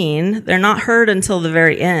seen, they're not heard until the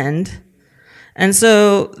very end. And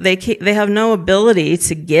so they have no ability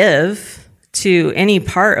to give to any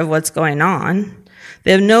part of what's going on.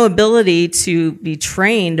 They have no ability to be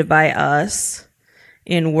trained by us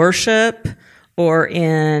in worship or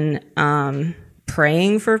in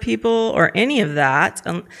praying for people or any of that.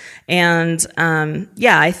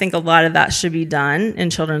 I think a lot of that should be done in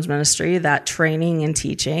children's ministry, that training and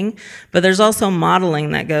teaching. But there's also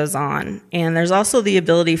modeling that goes on. And there's also the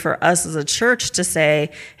ability for us as a church to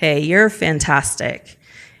say, hey, you're fantastic.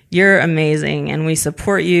 You're amazing, and we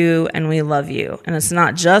support you, and we love you. And it's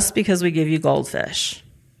not just because we give you goldfish.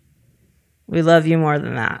 We love you more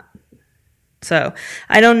than that. So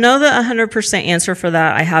I don't know the 100% answer for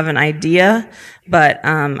that. I have an idea, but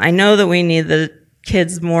I know that we need the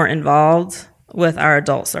kids more involved with our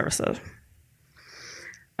adult services.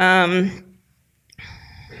 And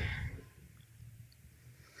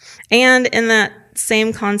in that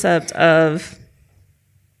same concept of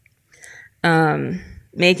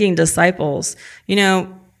making disciples,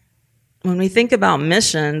 when we think about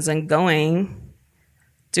missions and going,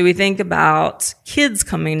 do we think about kids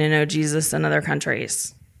coming to know Jesus in other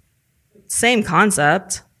countries? Same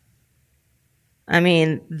concept. I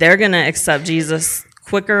mean, they're going to accept Jesus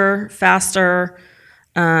quicker, faster,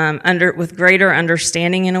 with greater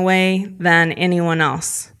understanding in a way than anyone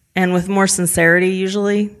else, and with more sincerity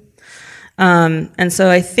usually. And so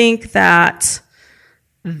I think that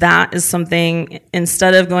is something,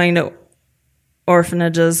 instead of going to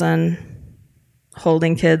orphanages and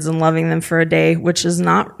holding kids and loving them for a day, which is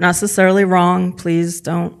not necessarily wrong. Please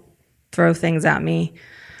don't throw things at me.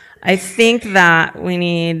 I think that we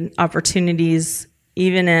need opportunities,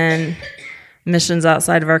 even in missions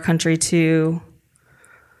outside of our country, to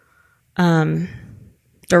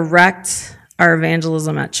direct our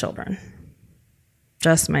evangelism at children.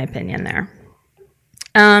 Just my opinion there.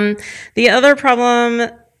 The other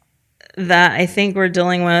problem that I think we're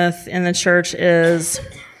dealing with in the church is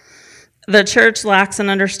the church lacks an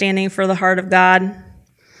understanding for the heart of God.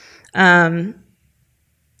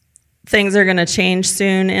 Things are going to change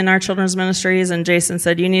soon in our children's ministries, and Jason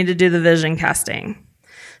said, you need to do the vision casting.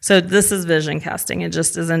 So this is vision casting. It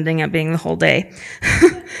just is ending up being the whole day.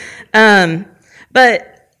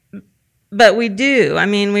 But we do. I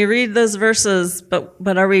mean, we read those verses,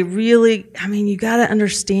 but are we really, you got to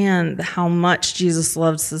understand how much Jesus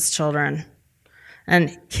loves his children.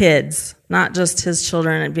 And kids, not just his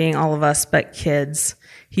children and being all of us, but kids.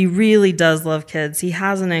 He really does love kids. He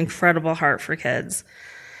has an incredible heart for kids.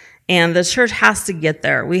 And the church has to get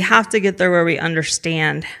there. We have to get there where we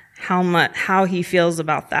understand how he feels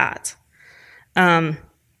about that. And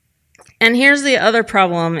here's the other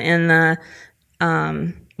problem in the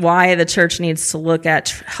why the church needs to look at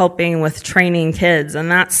helping with training kids. And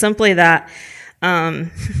that's simply that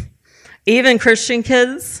even Christian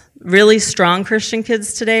kids, really strong Christian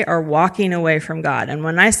kids today, are walking away from God. And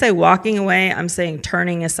when I say walking away, I'm saying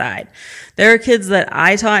turning aside. There are kids that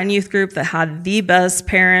I taught in youth group that had the best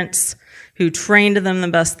parents who trained them the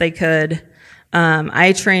best they could.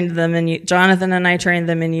 I trained them Jonathan and I trained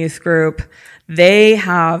them in youth group. They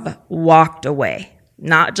have walked away.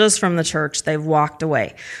 not just from the church. They've walked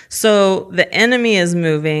away. So the enemy is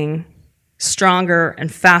moving stronger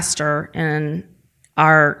and faster in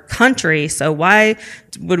our country. So why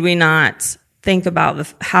would we not think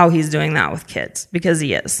about how he's doing that with kids? Because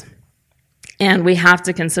he is. And we have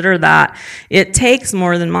to consider that it takes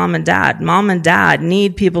more than mom and dad. Mom and dad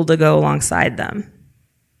need people to go alongside them.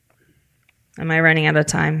 Am I running out of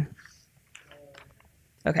time?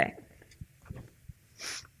 Okay.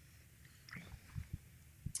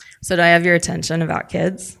 So do I have your attention about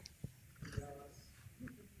kids?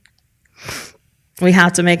 We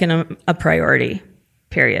have to make it a priority,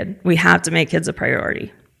 period. We have to make kids a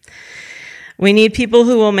priority. We need people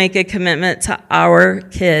who will make a commitment to our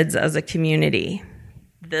kids as a community.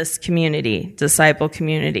 This community, disciple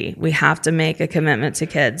community. We have to make a commitment to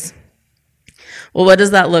kids. Well, what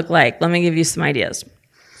does that look like? Let me give you some ideas.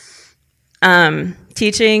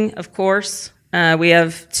 Teaching, of course. We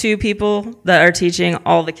have 2 people that are teaching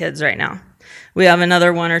all the kids right now. We have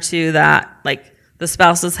another 1 or 2 that, like, the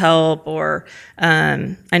spouses help, or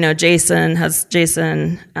I know Jason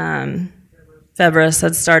Febres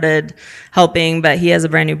had started helping, but he has a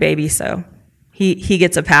brand new baby, so he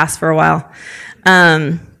gets a pass for a while.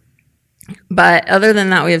 But other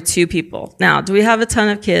than that, we have 2 people. Now, do we have a ton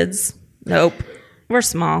of kids? Nope. We're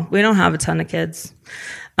small. We don't have a ton of kids.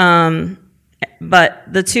 But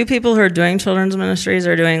the 2 people who are doing children's ministries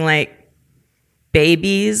are doing like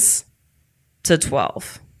babies to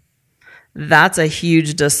 12. That's a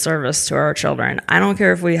huge disservice to our children. I don't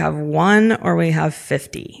care if we have 1 or we have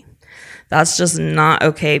 50. That's just not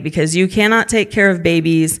okay, because you cannot take care of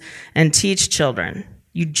babies and teach children.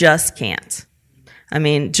 You just can't. I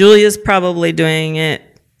mean, Julia's probably doing it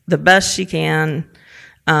the best she can.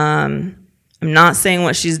 I'm not saying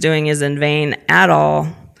what she's doing is in vain at all,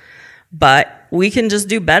 but we can just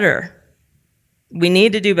do better. We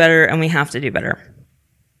need to do better, and we have to do better.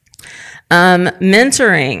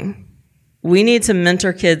 Mentoring. We need to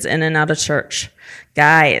mentor kids in and out of church.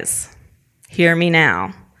 Guys, hear me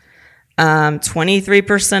now.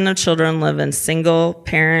 23% of children live in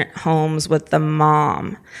single-parent homes with the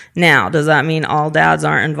mom. Now, does that mean all dads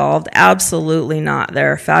aren't involved? Absolutely not.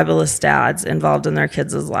 There are fabulous dads involved in their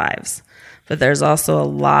kids' lives. But there's also a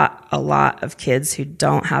lot of kids who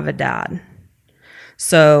don't have a dad.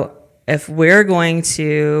 So if we're going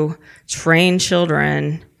to train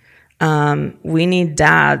children, we need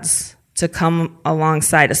dads to come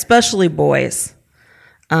alongside, especially boys,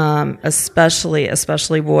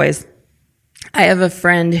 especially boys. I have a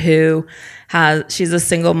friend who she's a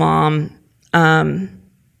single mom, and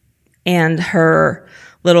her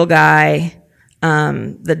little guy,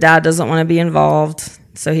 the dad doesn't want to be involved,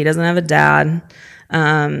 so he doesn't have a dad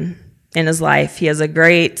in his life. He has a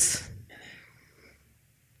great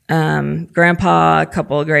grandpa, a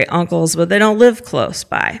couple of great uncles, but they don't live close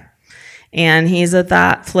by. And he's at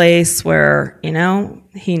that place where,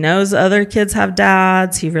 he knows other kids have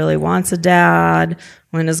dads. He really wants a dad.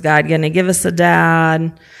 When is God going to give us a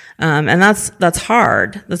dad? And that's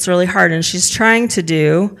hard. That's really hard. And she's trying to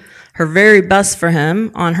do her very best for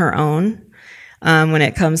him on her own when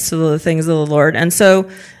it comes to the things of the Lord. And so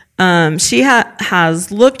she has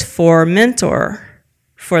looked for a mentor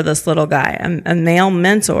for this little guy, a male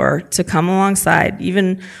mentor to come alongside,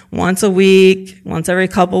 even once a week, once every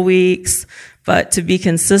couple weeks, but to be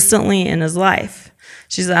consistently in his life.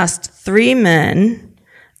 She's asked 3 men,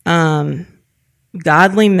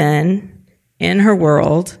 godly men in her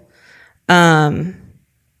world, and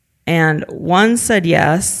one said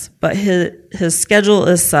yes, but his schedule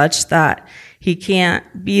is such that he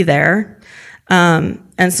can't be there.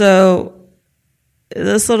 And so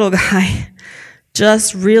this little guy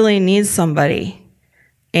just really needs somebody.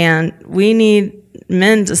 And we need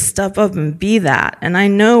men to step up and be that. And I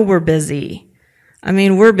know we're busy. I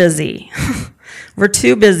mean, we're busy. We're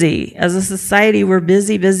too busy. As a society, we're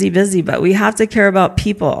busy, but we have to care about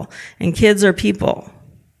people. And kids are people,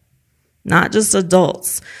 not just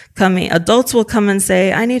adults. Adults will come and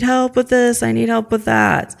say, I need help with this, I need help with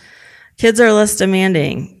that. Kids are less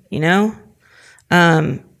demanding,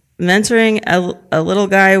 Mentoring a little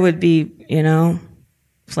guy would be,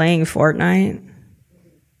 playing Fortnite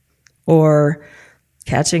or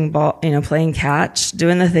catching ball, playing catch,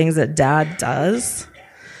 doing the things that dad does.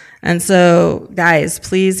 And so, guys,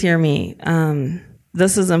 please hear me.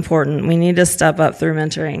 This is important. We need to step up through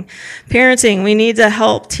mentoring. Parenting, we need to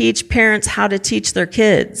help teach parents how to teach their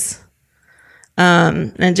kids.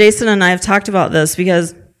 And Jason and I have talked about this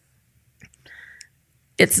because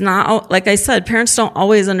it's not, like I said, parents don't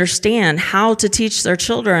always understand how to teach their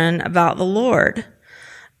children about the Lord.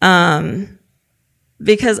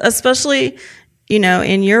 Because especially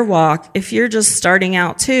in your walk, if you're just starting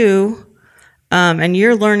out too, and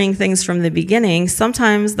you're learning things from the beginning,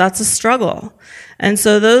 sometimes that's a struggle. And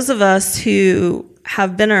so those of us who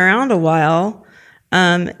have been around a while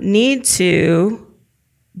need to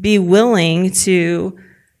be willing to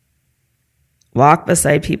walk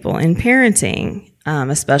beside people in parenting,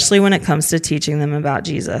 especially when it comes to teaching them about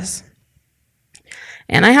Jesus.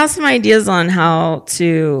 And I have some ideas on how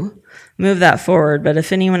to move that forward, but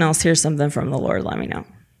if anyone else hears something from the Lord, let me know.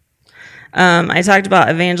 I talked about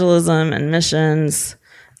evangelism and missions,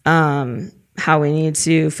 how we need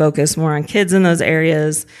to focus more on kids in those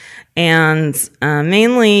areas, and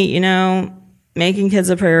mainly, making kids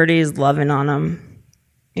a priority is loving on them,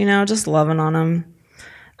 just loving on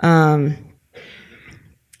them.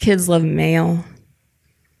 Kids love mail,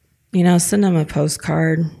 send them a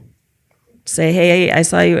postcard. Say, hey, I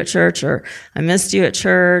saw you at church, or I missed you at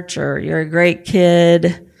church, or you're a great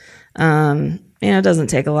kid. It doesn't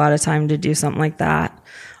take a lot of time to do something like that.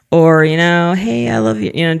 Or, hey, I love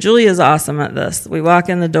you. Julia's awesome at this. We walk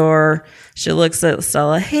in the door, she looks at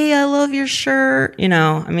Stella, hey, I love your shirt. It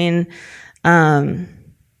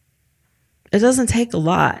doesn't take a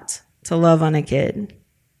lot to love on a kid.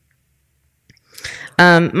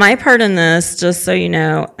 My part in this, just so you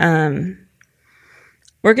know,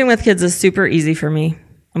 working with kids is super easy for me.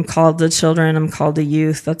 I'm called to children. I'm called to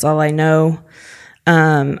youth. That's all I know.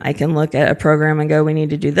 I can look at a program and go, we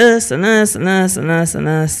need to do this and this and this and this and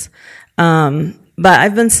this. But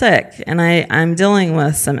I've been sick and I'm dealing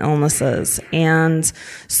with some illnesses. And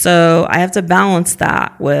so I have to balance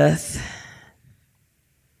that with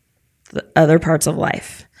the other parts of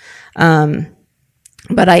life.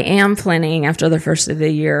 But I am planning after the first of the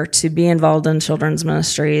year to be involved in children's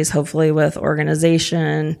ministries, hopefully with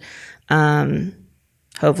organization,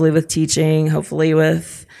 hopefully with teaching, hopefully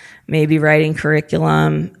with maybe writing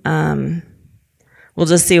curriculum. We'll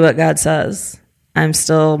just see what God says. I'm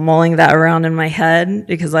still mulling that around in my head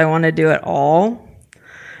because I want to do it all,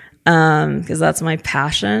 because that's my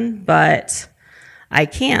passion, but I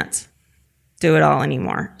can't do it all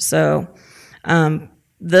anymore. So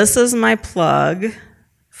this is my plug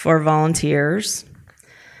for volunteers.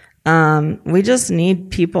 We just need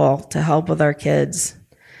people to help with our kids,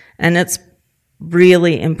 and it's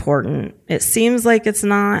really important. It seems like it's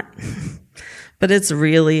not, but it's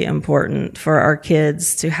really important for our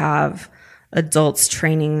kids to have adults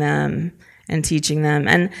training them and teaching them.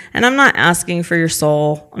 And I'm not asking for your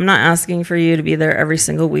soul. I'm not asking for you to be there every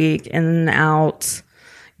single week, in and out,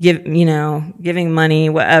 giving money,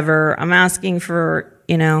 whatever. I'm asking for,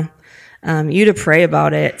 you to pray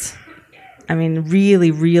about it. I mean,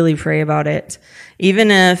 really, really pray about it.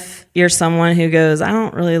 Even if you're someone who goes, I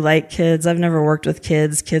don't really like kids. I've never worked with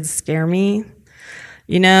kids. Kids scare me.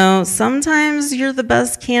 Sometimes you're the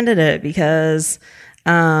best candidate because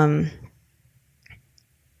God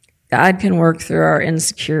can work through our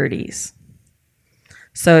insecurities.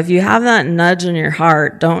 So if you have that nudge in your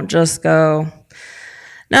heart, don't just go,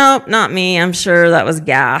 nope, not me. I'm sure that was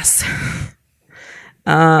gas.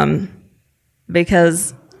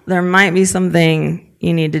 Because there might be something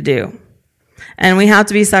you need to do. And we have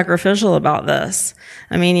to be sacrificial about this.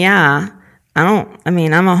 I'm a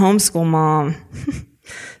homeschool mom.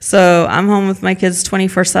 So I'm home with my kids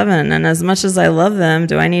 24/7. And as much as I love them,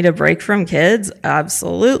 do I need a break from kids?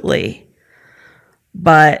 Absolutely.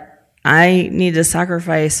 But I need to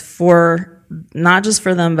sacrifice for, not just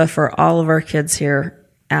for them, but for all of our kids here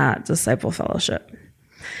at Disciple Fellowship.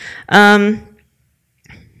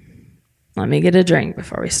 Let me get a drink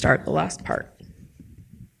before we start the last part.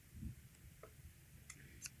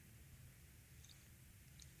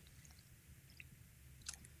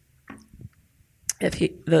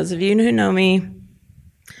 Those of you who know me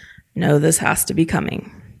know this has to be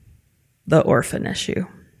coming, the orphan issue.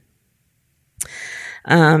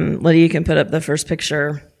 Lydia, you can put up the first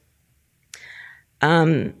picture.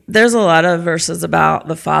 There's a lot of verses about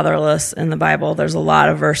the fatherless in the Bible. There's a lot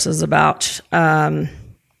of verses about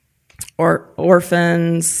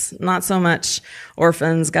orphans, not so much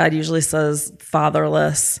orphans. God usually says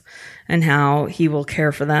fatherless and how he will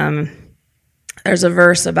care for them. There's a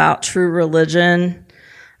verse about true religion,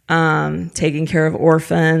 taking care of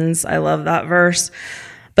orphans. I love that verse.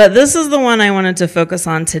 But this is the one I wanted to focus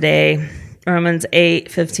on today, Romans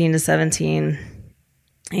 8:15-17.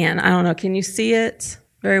 And I don't know, can you see it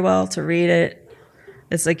very well to read it?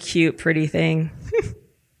 It's a cute, pretty thing.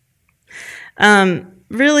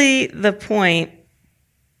 Really, the point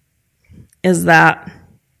is that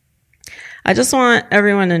I just want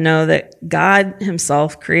everyone to know that God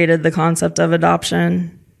himself created the concept of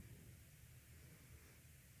adoption.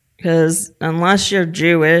 Because unless you're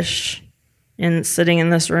Jewish, sitting in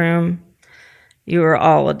this room, you are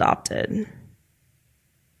all adopted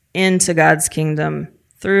into God's kingdom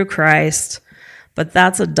through Christ, but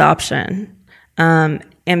that's adoption.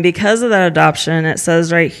 And because of that adoption, it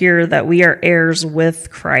says right here that we are heirs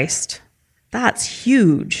with Christ. That's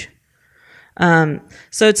huge.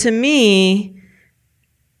 So to me,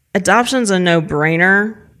 adoption's a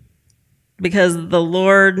no-brainer because the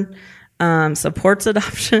Lord supports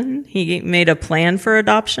adoption. He made a plan for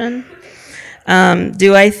adoption.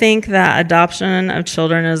 Do I think that adoption of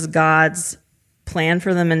children is God's plan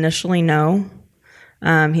for them initially? No.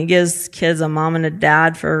 He gives kids a mom and a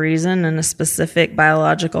dad for a reason, and a specific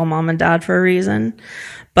biological mom and dad for a reason.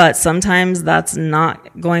 But sometimes that's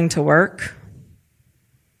not going to work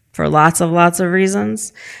for lots of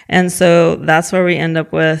reasons. And so that's where we end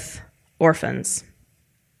up with orphans.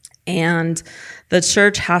 And the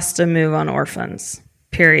church has to move on orphans,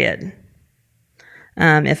 period.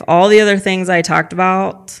 If all the other things I talked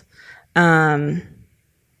about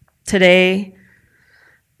today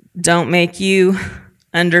don't make you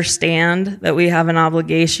understand that we have an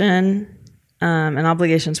obligation, and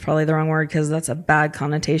obligation is probably the wrong word because that's a bad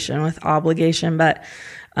connotation with obligation, but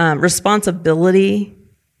responsibility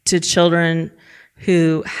to children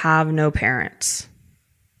who have no parents.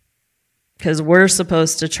 Because we're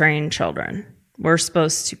supposed to train children. We're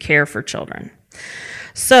supposed to care for children.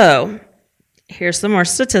 So here's some more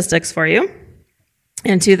statistics for you.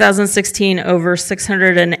 In 2016, over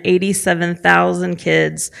 687,000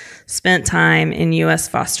 kids spent time in U.S.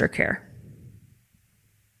 foster care.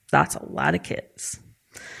 That's a lot of kids.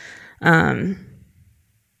 A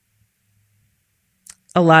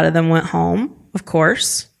lot of them went home, of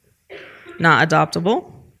course, not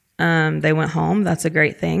adoptable. They went home. That's a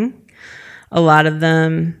great thing. A lot of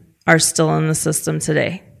them are still in the system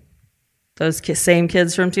today. Those same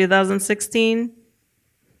kids from 2016,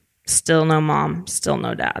 still no mom, still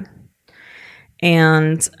no dad.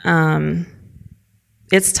 And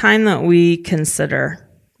it's time that we consider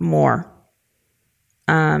more.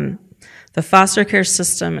 The foster care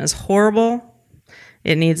system is horrible.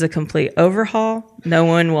 It needs a complete overhaul. No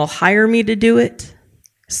one will hire me to do it.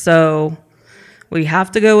 So we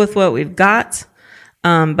have to go with what we've got.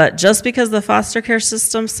 But just because the foster care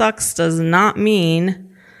system sucks does not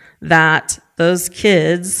mean that those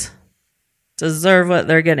kids deserve what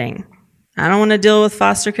they're getting. I don't want to deal with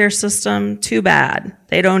foster care system. Too bad.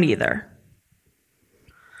 They don't either.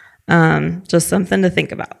 Just something to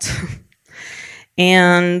think about.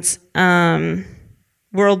 And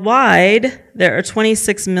worldwide, there are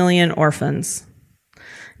 26 million orphans.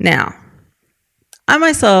 Now, I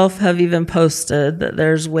myself have even posted that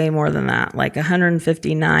there's way more than that, like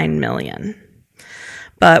 159 million.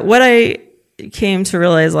 But what I came to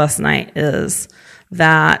realize last night is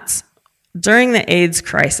that during the AIDS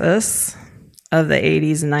crisis of the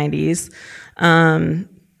 80s and 90s,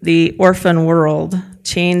 the orphan world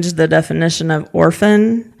changed the definition of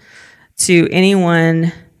orphan to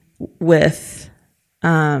anyone with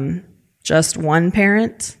just one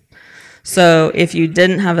parent. So if you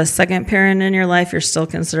didn't have a second parent in your life, you're still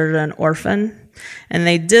considered an orphan. And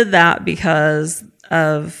they did that because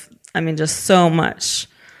of, just so much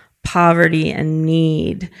poverty and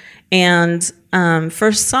need. And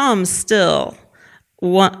for some still,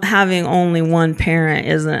 having only one parent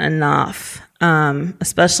isn't enough,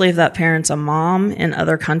 especially if that parent's a mom in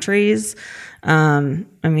other countries.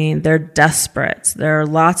 They're desperate. There are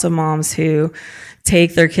lots of moms who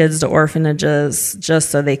take their kids to orphanages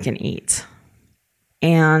just so they can eat.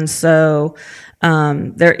 And so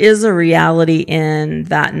there is a reality in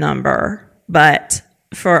that number. But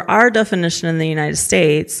for our definition in the United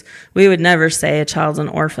States, we would never say a child's an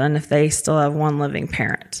orphan if they still have one living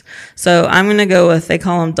parent. So I'm going to go with, they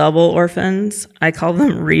call them double orphans. I call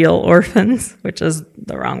them real orphans, which is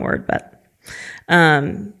the wrong word, but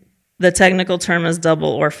the technical term is double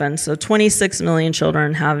orphan. So 26 million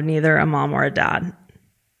children have neither a mom or a dad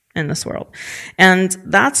in this world. And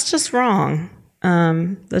that's just wrong.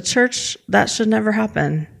 The church, that should never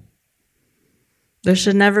happen. There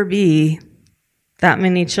should never be that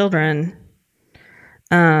many children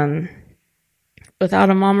without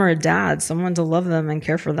a mom or a dad, someone to love them and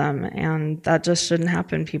care for them. And that just shouldn't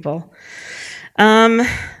happen, people. I'm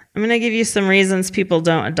going to give you some reasons people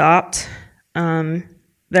don't adopt.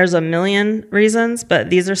 There's a million reasons, but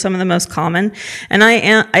these are some of the most common. And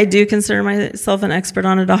I do consider myself an expert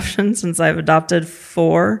on adoption since I've adopted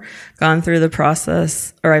 4, gone through the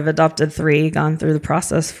process, or I've adopted 3, gone through the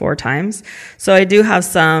process 4 times. So I do have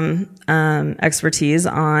some expertise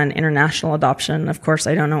on international adoption. Of course,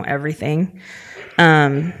 I don't know everything.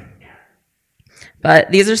 But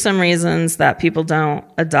these are some reasons that people don't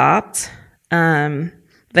adopt.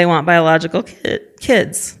 They want biological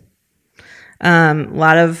kids. A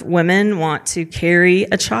lot of women want to carry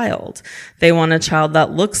a child. They want a child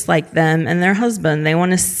that looks like them and their husband. They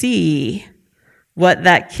want to see what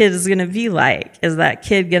that kid is going to be like. Is that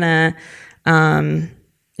kid going to,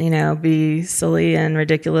 be silly and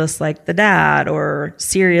ridiculous like the dad, or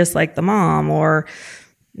serious like the mom, or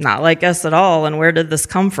not like us at all? And where did this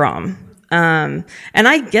come from? And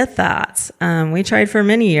I get that. We tried for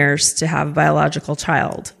many years to have a biological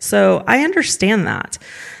child. So I understand that.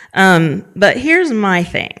 But here's my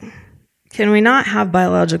thing. Can we not have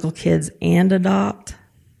biological kids and adopt?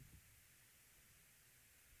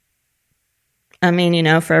 I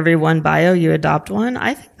mean, for every one bio, you adopt one.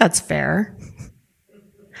 I think that's fair.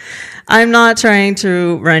 I'm not trying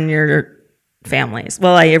to run your families.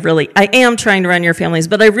 Well, I am trying to run your families,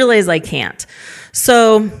 but I realize I can't.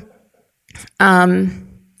 So,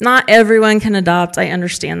 not everyone can adopt. I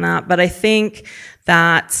understand that, but I think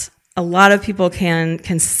that a lot of people can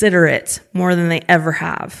consider it more than they ever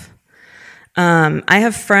have. I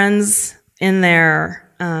have friends in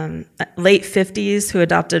their late 50s who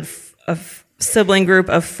adopted a sibling group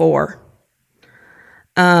of 4.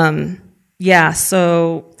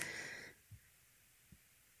 So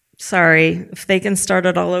sorry, if they can start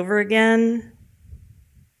it all over again,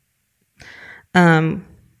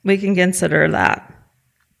 we can consider that.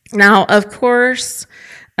 Now, of course,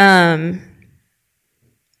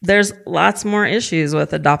 there's lots more issues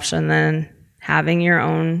with adoption than having your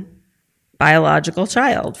own biological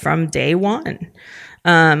child from day one.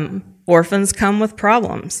 Orphans come with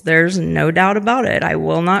problems. There's no doubt about it. I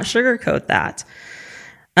will not sugarcoat that.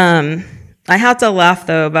 I have to laugh,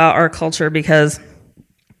 though, about our culture because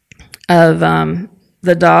of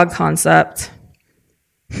the dog concept.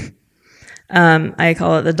 I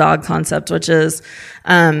call it the dog concept, which is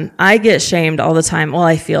I get shamed all the time. Well,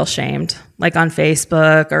 I feel shamed, like on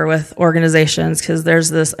Facebook or with organizations, because there's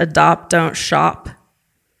this adopt, don't shop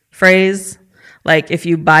phrase. Like, if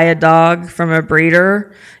you buy a dog from a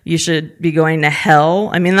breeder, you should be going to hell.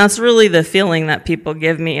 I mean, that's really the feeling that people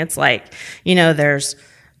give me. It's like, there's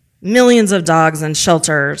millions of dogs in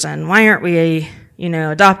shelters, and why aren't we,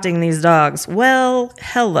 adopting these dogs? Well,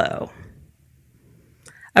 hello.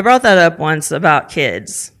 I brought that up once about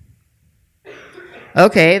kids.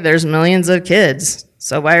 Okay, there's millions of kids,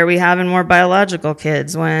 so why are we having more biological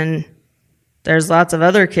kids when there's lots of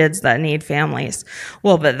other kids that need families?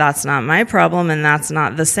 Well, but that's not my problem, and that's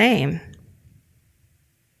not the same.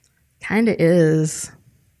 Kinda is.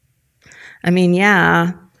 I mean,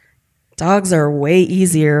 yeah, dogs are way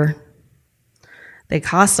easier. They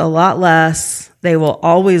cost a lot less. They will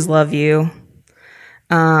always love you.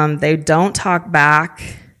 They don't talk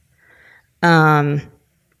back.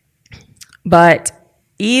 But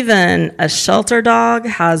even a shelter dog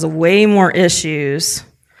has way more issues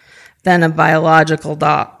than a biological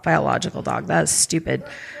dog. That's stupid.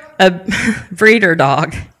 A breeder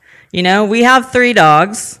dog. We have 3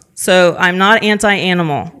 dogs, so I'm not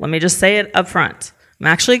anti-animal. Let me just say it up front. I'm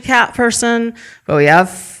actually a cat person, but we have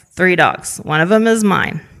 3 dogs. One of them is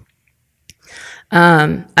mine.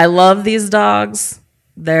 I love these dogs.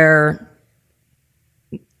 They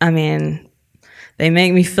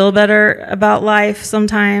make me feel better about life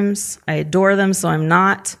sometimes. I adore them, so I'm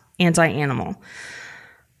not anti-animal.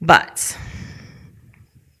 But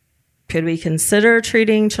could we consider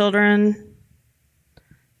treating children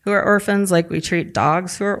who are orphans like we treat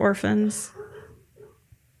dogs who are orphans?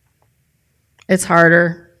 It's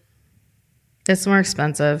harder. It's more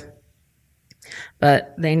expensive.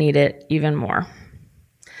 But they need it even more.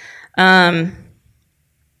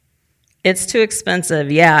 It's too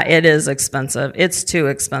expensive. Yeah, it is expensive. It's too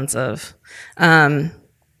expensive.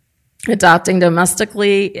 Adopting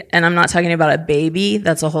domestically, and I'm not talking about a baby,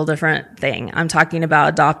 that's a whole different thing. I'm talking about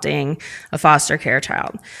adopting a foster care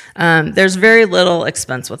child. There's very little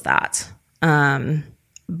expense with that.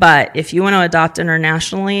 But if you want to adopt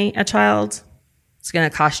internationally a child, it's going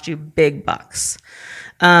to cost you big bucks.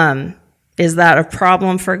 Is that a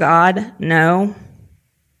problem for God? No.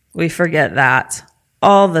 We forget that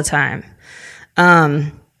all the time.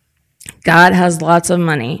 God has lots of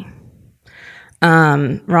money.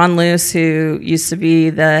 Ron Luce, who used to be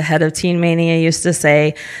the head of Teen Mania, used to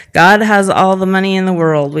say, God has all the money in the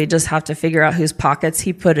world. We just have to figure out whose pockets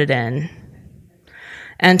he put it in.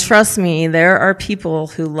 And trust me, there are people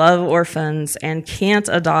who love orphans and can't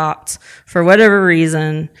adopt for whatever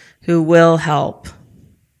reason who will help.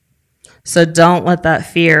 So don't let that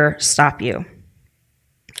fear stop you.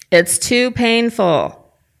 It's too painful.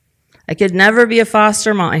 I could never be a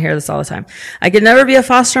foster mom. I hear this all the time. I could never be a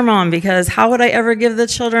foster mom because how would I ever give the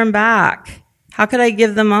children back? How could I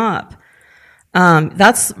give them up?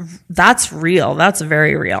 That's real. That's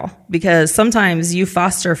very real, because sometimes you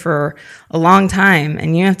foster for a long time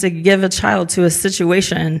and you have to give a child to a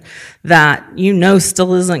situation that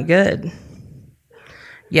still isn't good.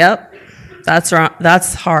 Yep, that's wrong.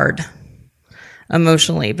 That's hard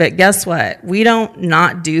emotionally. But guess what? We don't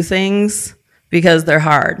not do things because they're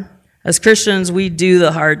hard. As Christians, we do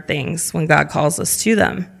the hard things when God calls us to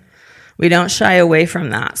them. We don't shy away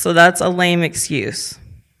from that. So that's a lame excuse.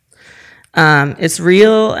 It's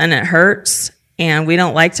real and it hurts, and we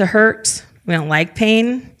don't like to hurt. We don't like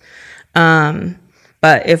pain.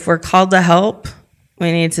 But if we're called to help,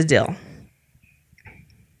 we need to deal.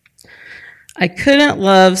 I couldn't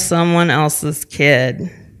love someone else's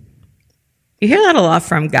kid. You hear that a lot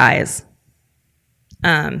from guys.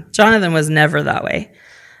 Jonathan was never that way.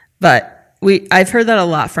 But I've heard that a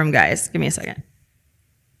lot from guys. Give me a second.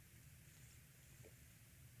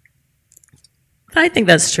 I think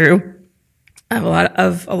that's true. I have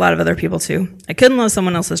a lot of other people too. I couldn't love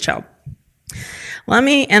someone else's child.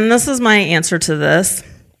 And this is my answer to this,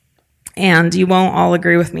 and you won't all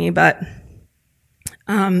agree with me, but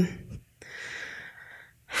let's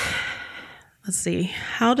see.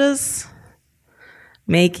 How does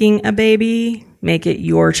making a baby make it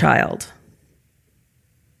your child?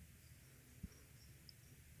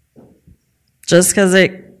 Just because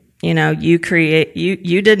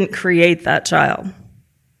you didn't create that child.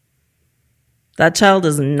 That child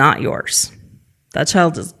is not yours. That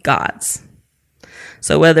child is God's.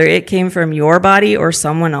 So whether it came from your body or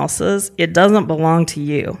someone else's, it doesn't belong to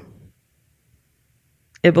you.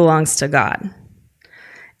 It belongs to God.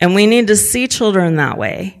 And we need to see children that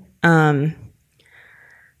way. I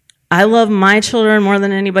love my children more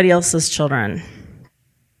than anybody else's children.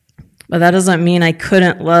 But that doesn't mean I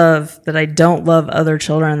don't love other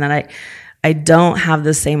children, that I don't have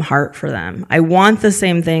the same heart for them. I want the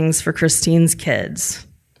same things for Christine's kids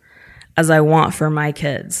as I want for my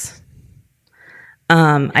kids.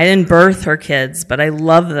 I didn't birth her kids, but I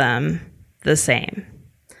love them the same.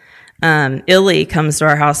 Illy comes to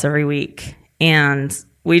our house every week, and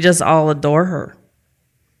we just all adore her.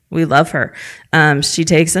 We love her. She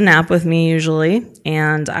takes a nap with me usually,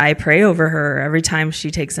 and I pray over her every time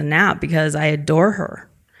she takes a nap because I adore her.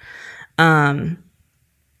 And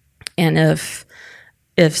if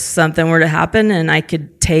something were to happen and I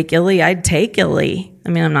could take Illy, I'd take Illy. I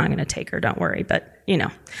mean, I'm not going to take her, don't worry, but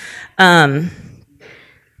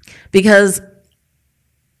because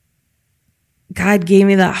God gave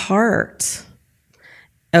me that heart.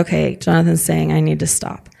 Okay, Jonathan's saying I need to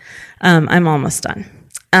stop. I'm almost done.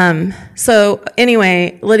 So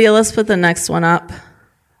anyway, Lydia, let's put the next one up,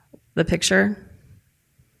 the picture.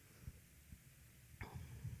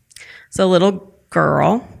 So little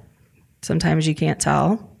girl, sometimes you can't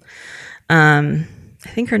tell. I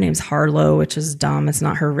think her name's Harlow, which is dumb. It's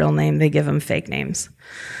not her real name. They give them fake names.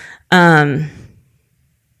 If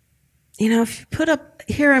you put up,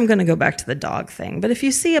 here I'm going to go back to the dog thing, but if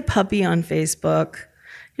you see a puppy on Facebook,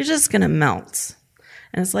 you're just going to melt.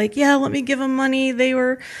 And it's like, yeah, let me give them money. They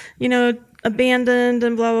were, abandoned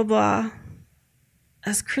and blah, blah, blah.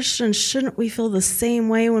 As Christians, shouldn't we feel the same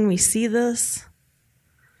way when we see this?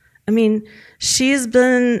 I mean, she's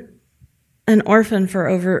been an orphan she has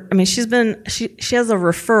a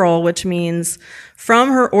referral, which means from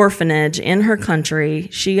her orphanage in her country,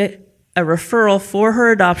 a referral for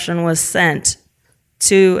her adoption was sent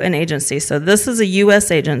to an agency. So this is a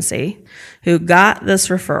U.S. agency who got this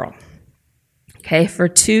referral. Okay, for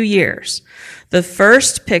 2 years. The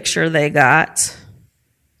first picture they got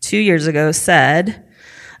 2 years ago said,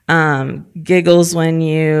 giggles when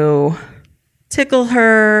you tickle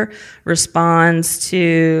her, responds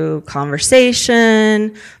to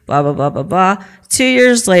conversation, blah, blah, blah, blah, blah. 2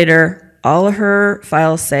 years later, all of her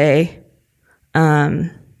files say, no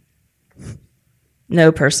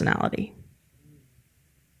personality.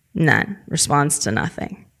 None. Responds to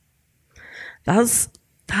nothing. That's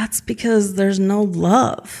because there's no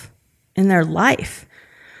love in their life.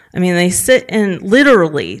 I mean, they sit in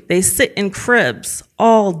cribs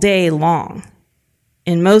all day long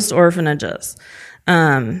in most orphanages.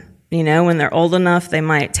 When they're old enough, they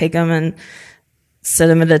might take them and sit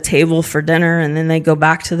them at a table for dinner, and then they go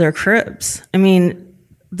back to their cribs. I mean,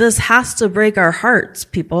 this has to break our hearts,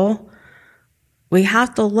 people. We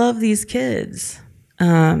have to love these kids.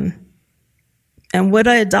 And would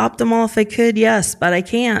I adopt them all if I could? Yes, but I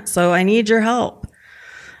can't, so I need your help.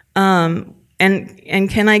 And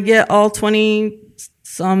can I get all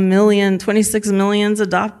 26 million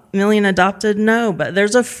adopted? No, but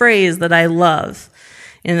there's a phrase that I love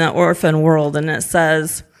in the orphan world, and it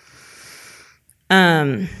says,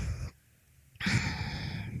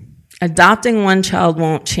 Adopting one child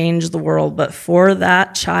won't change the world, but for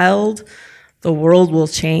that child, the world will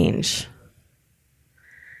change.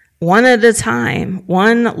 One at a time,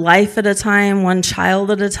 one life at a time, one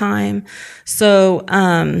child at a time. So,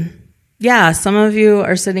 some of you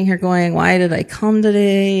are sitting here going, why did I come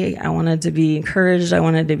today? I wanted to be encouraged. I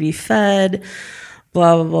wanted to be fed,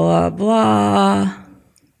 blah, blah, blah, blah.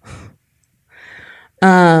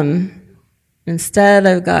 Instead,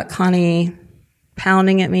 I've got Connie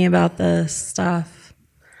pounding at me about this stuff.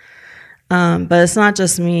 But it's not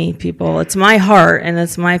just me, people. It's my heart and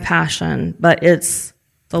it's my passion, but it's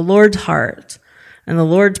the Lord's heart and the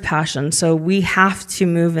Lord's passion. So we have to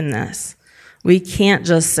move in this. We can't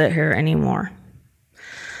just sit here anymore.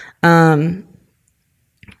 I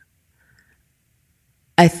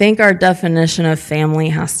think our definition of family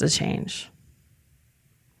has to change.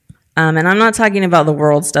 And I'm not talking about the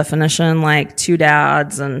world's definition, like 2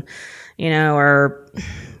 dads and, or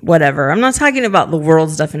whatever. I'm not talking about the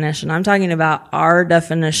world's definition. I'm talking about our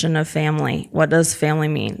definition of family. What does family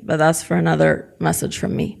mean? But that's for another message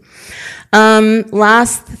from me.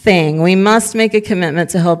 Last thing, we must make a commitment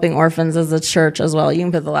to helping orphans as a church as well. You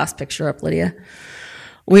can put the last picture up, Lydia.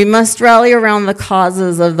 We must rally around the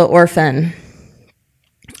causes of the orphan.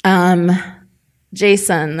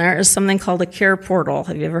 Jason, there is something called a care portal.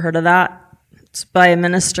 Have you ever heard of that? It's by a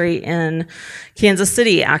ministry in Kansas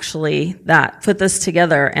City, actually, that put this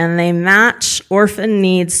together, and they match orphan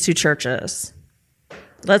needs to churches.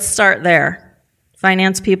 Let's start there.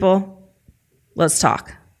 Finance people, let's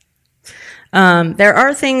talk. There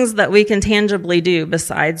are things that we can tangibly do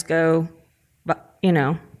besides go,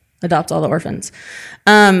 adopt all the orphans.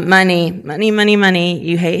 Money.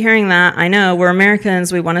 You hate hearing that. I know, we're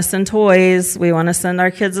Americans. We want to send toys. We want to send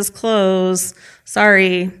our kids as clothes.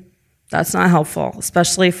 Sorry, that's not helpful,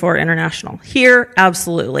 especially for international. Here,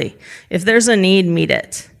 absolutely. If there's a need, meet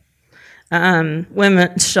it.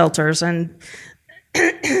 Women's shelters and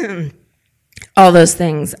all those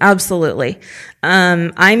things, absolutely.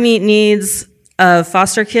 I meet needs of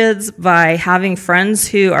foster kids by having friends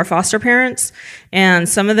who are foster parents, and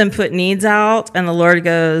some of them put needs out, and the Lord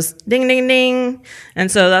goes, ding, ding, ding. And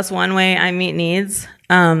so that's one way I meet needs.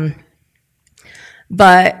 But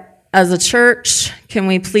as a church, can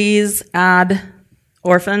we please add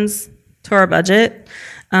orphans to our budget?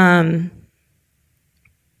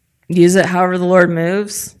 Use it however the Lord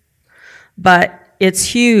moves. But it's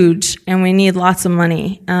huge, and we need lots of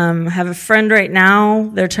money. I have a friend right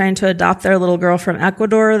now. They're trying to adopt their little girl from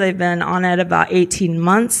Ecuador. They've been on it about 18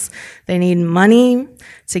 months. They need money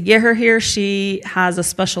to get her here. She has a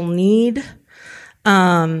special need.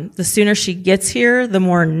 The sooner she gets here, the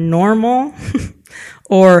more normal,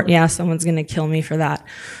 someone's going to kill me for that.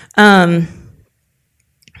 The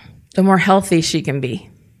more healthy she can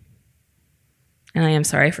be. And I am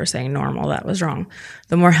sorry for saying normal. That was wrong.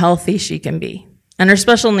 The more healthy she can be. And her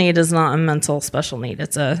special need is not a mental special need.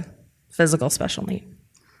 It's a physical special need.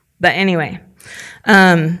 But anyway,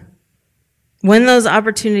 when those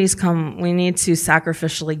opportunities come, we need to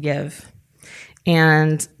sacrificially give.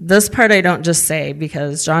 And this part I don't just say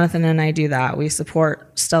because Jonathan and I do that. We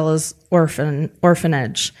support Stella's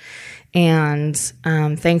orphanage. And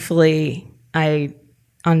thankfully, on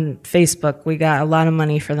Facebook, we got a lot of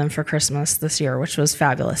money for them for Christmas this year, which was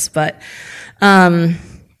fabulous. But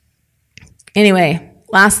anyway,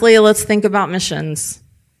 lastly, let's think about missions.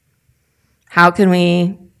 How can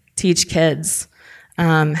we teach kids?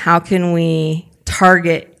 How can we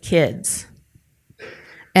target kids?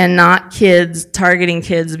 And not kids targeting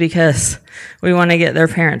kids because we want to get their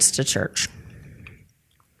parents to church.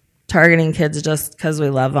 Targeting kids just because we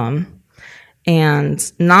love them. And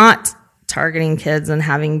not targeting kids and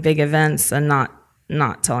having big events and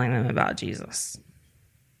not telling them about Jesus.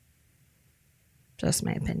 Just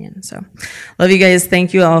my opinion. So, love you guys.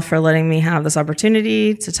 Thank you all for letting me have this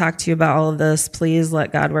opportunity to talk to you about all of this. Please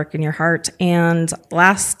let God work in your heart. And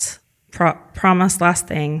last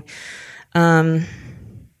thing.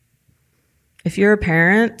 If you're a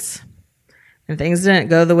parent and things didn't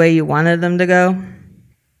go the way you wanted them to go,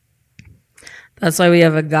 that's why we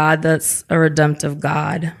have a God that's a redemptive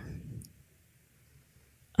God.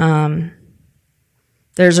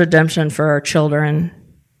 There's redemption for our children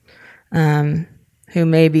who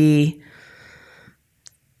maybe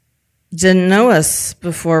didn't know us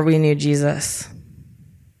before we knew Jesus.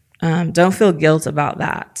 Don't feel guilt about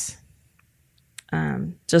that.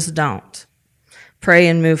 Just don't. Pray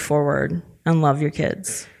and move forward and love your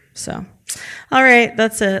kids. So, all right,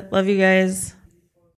 that's it. Love you guys.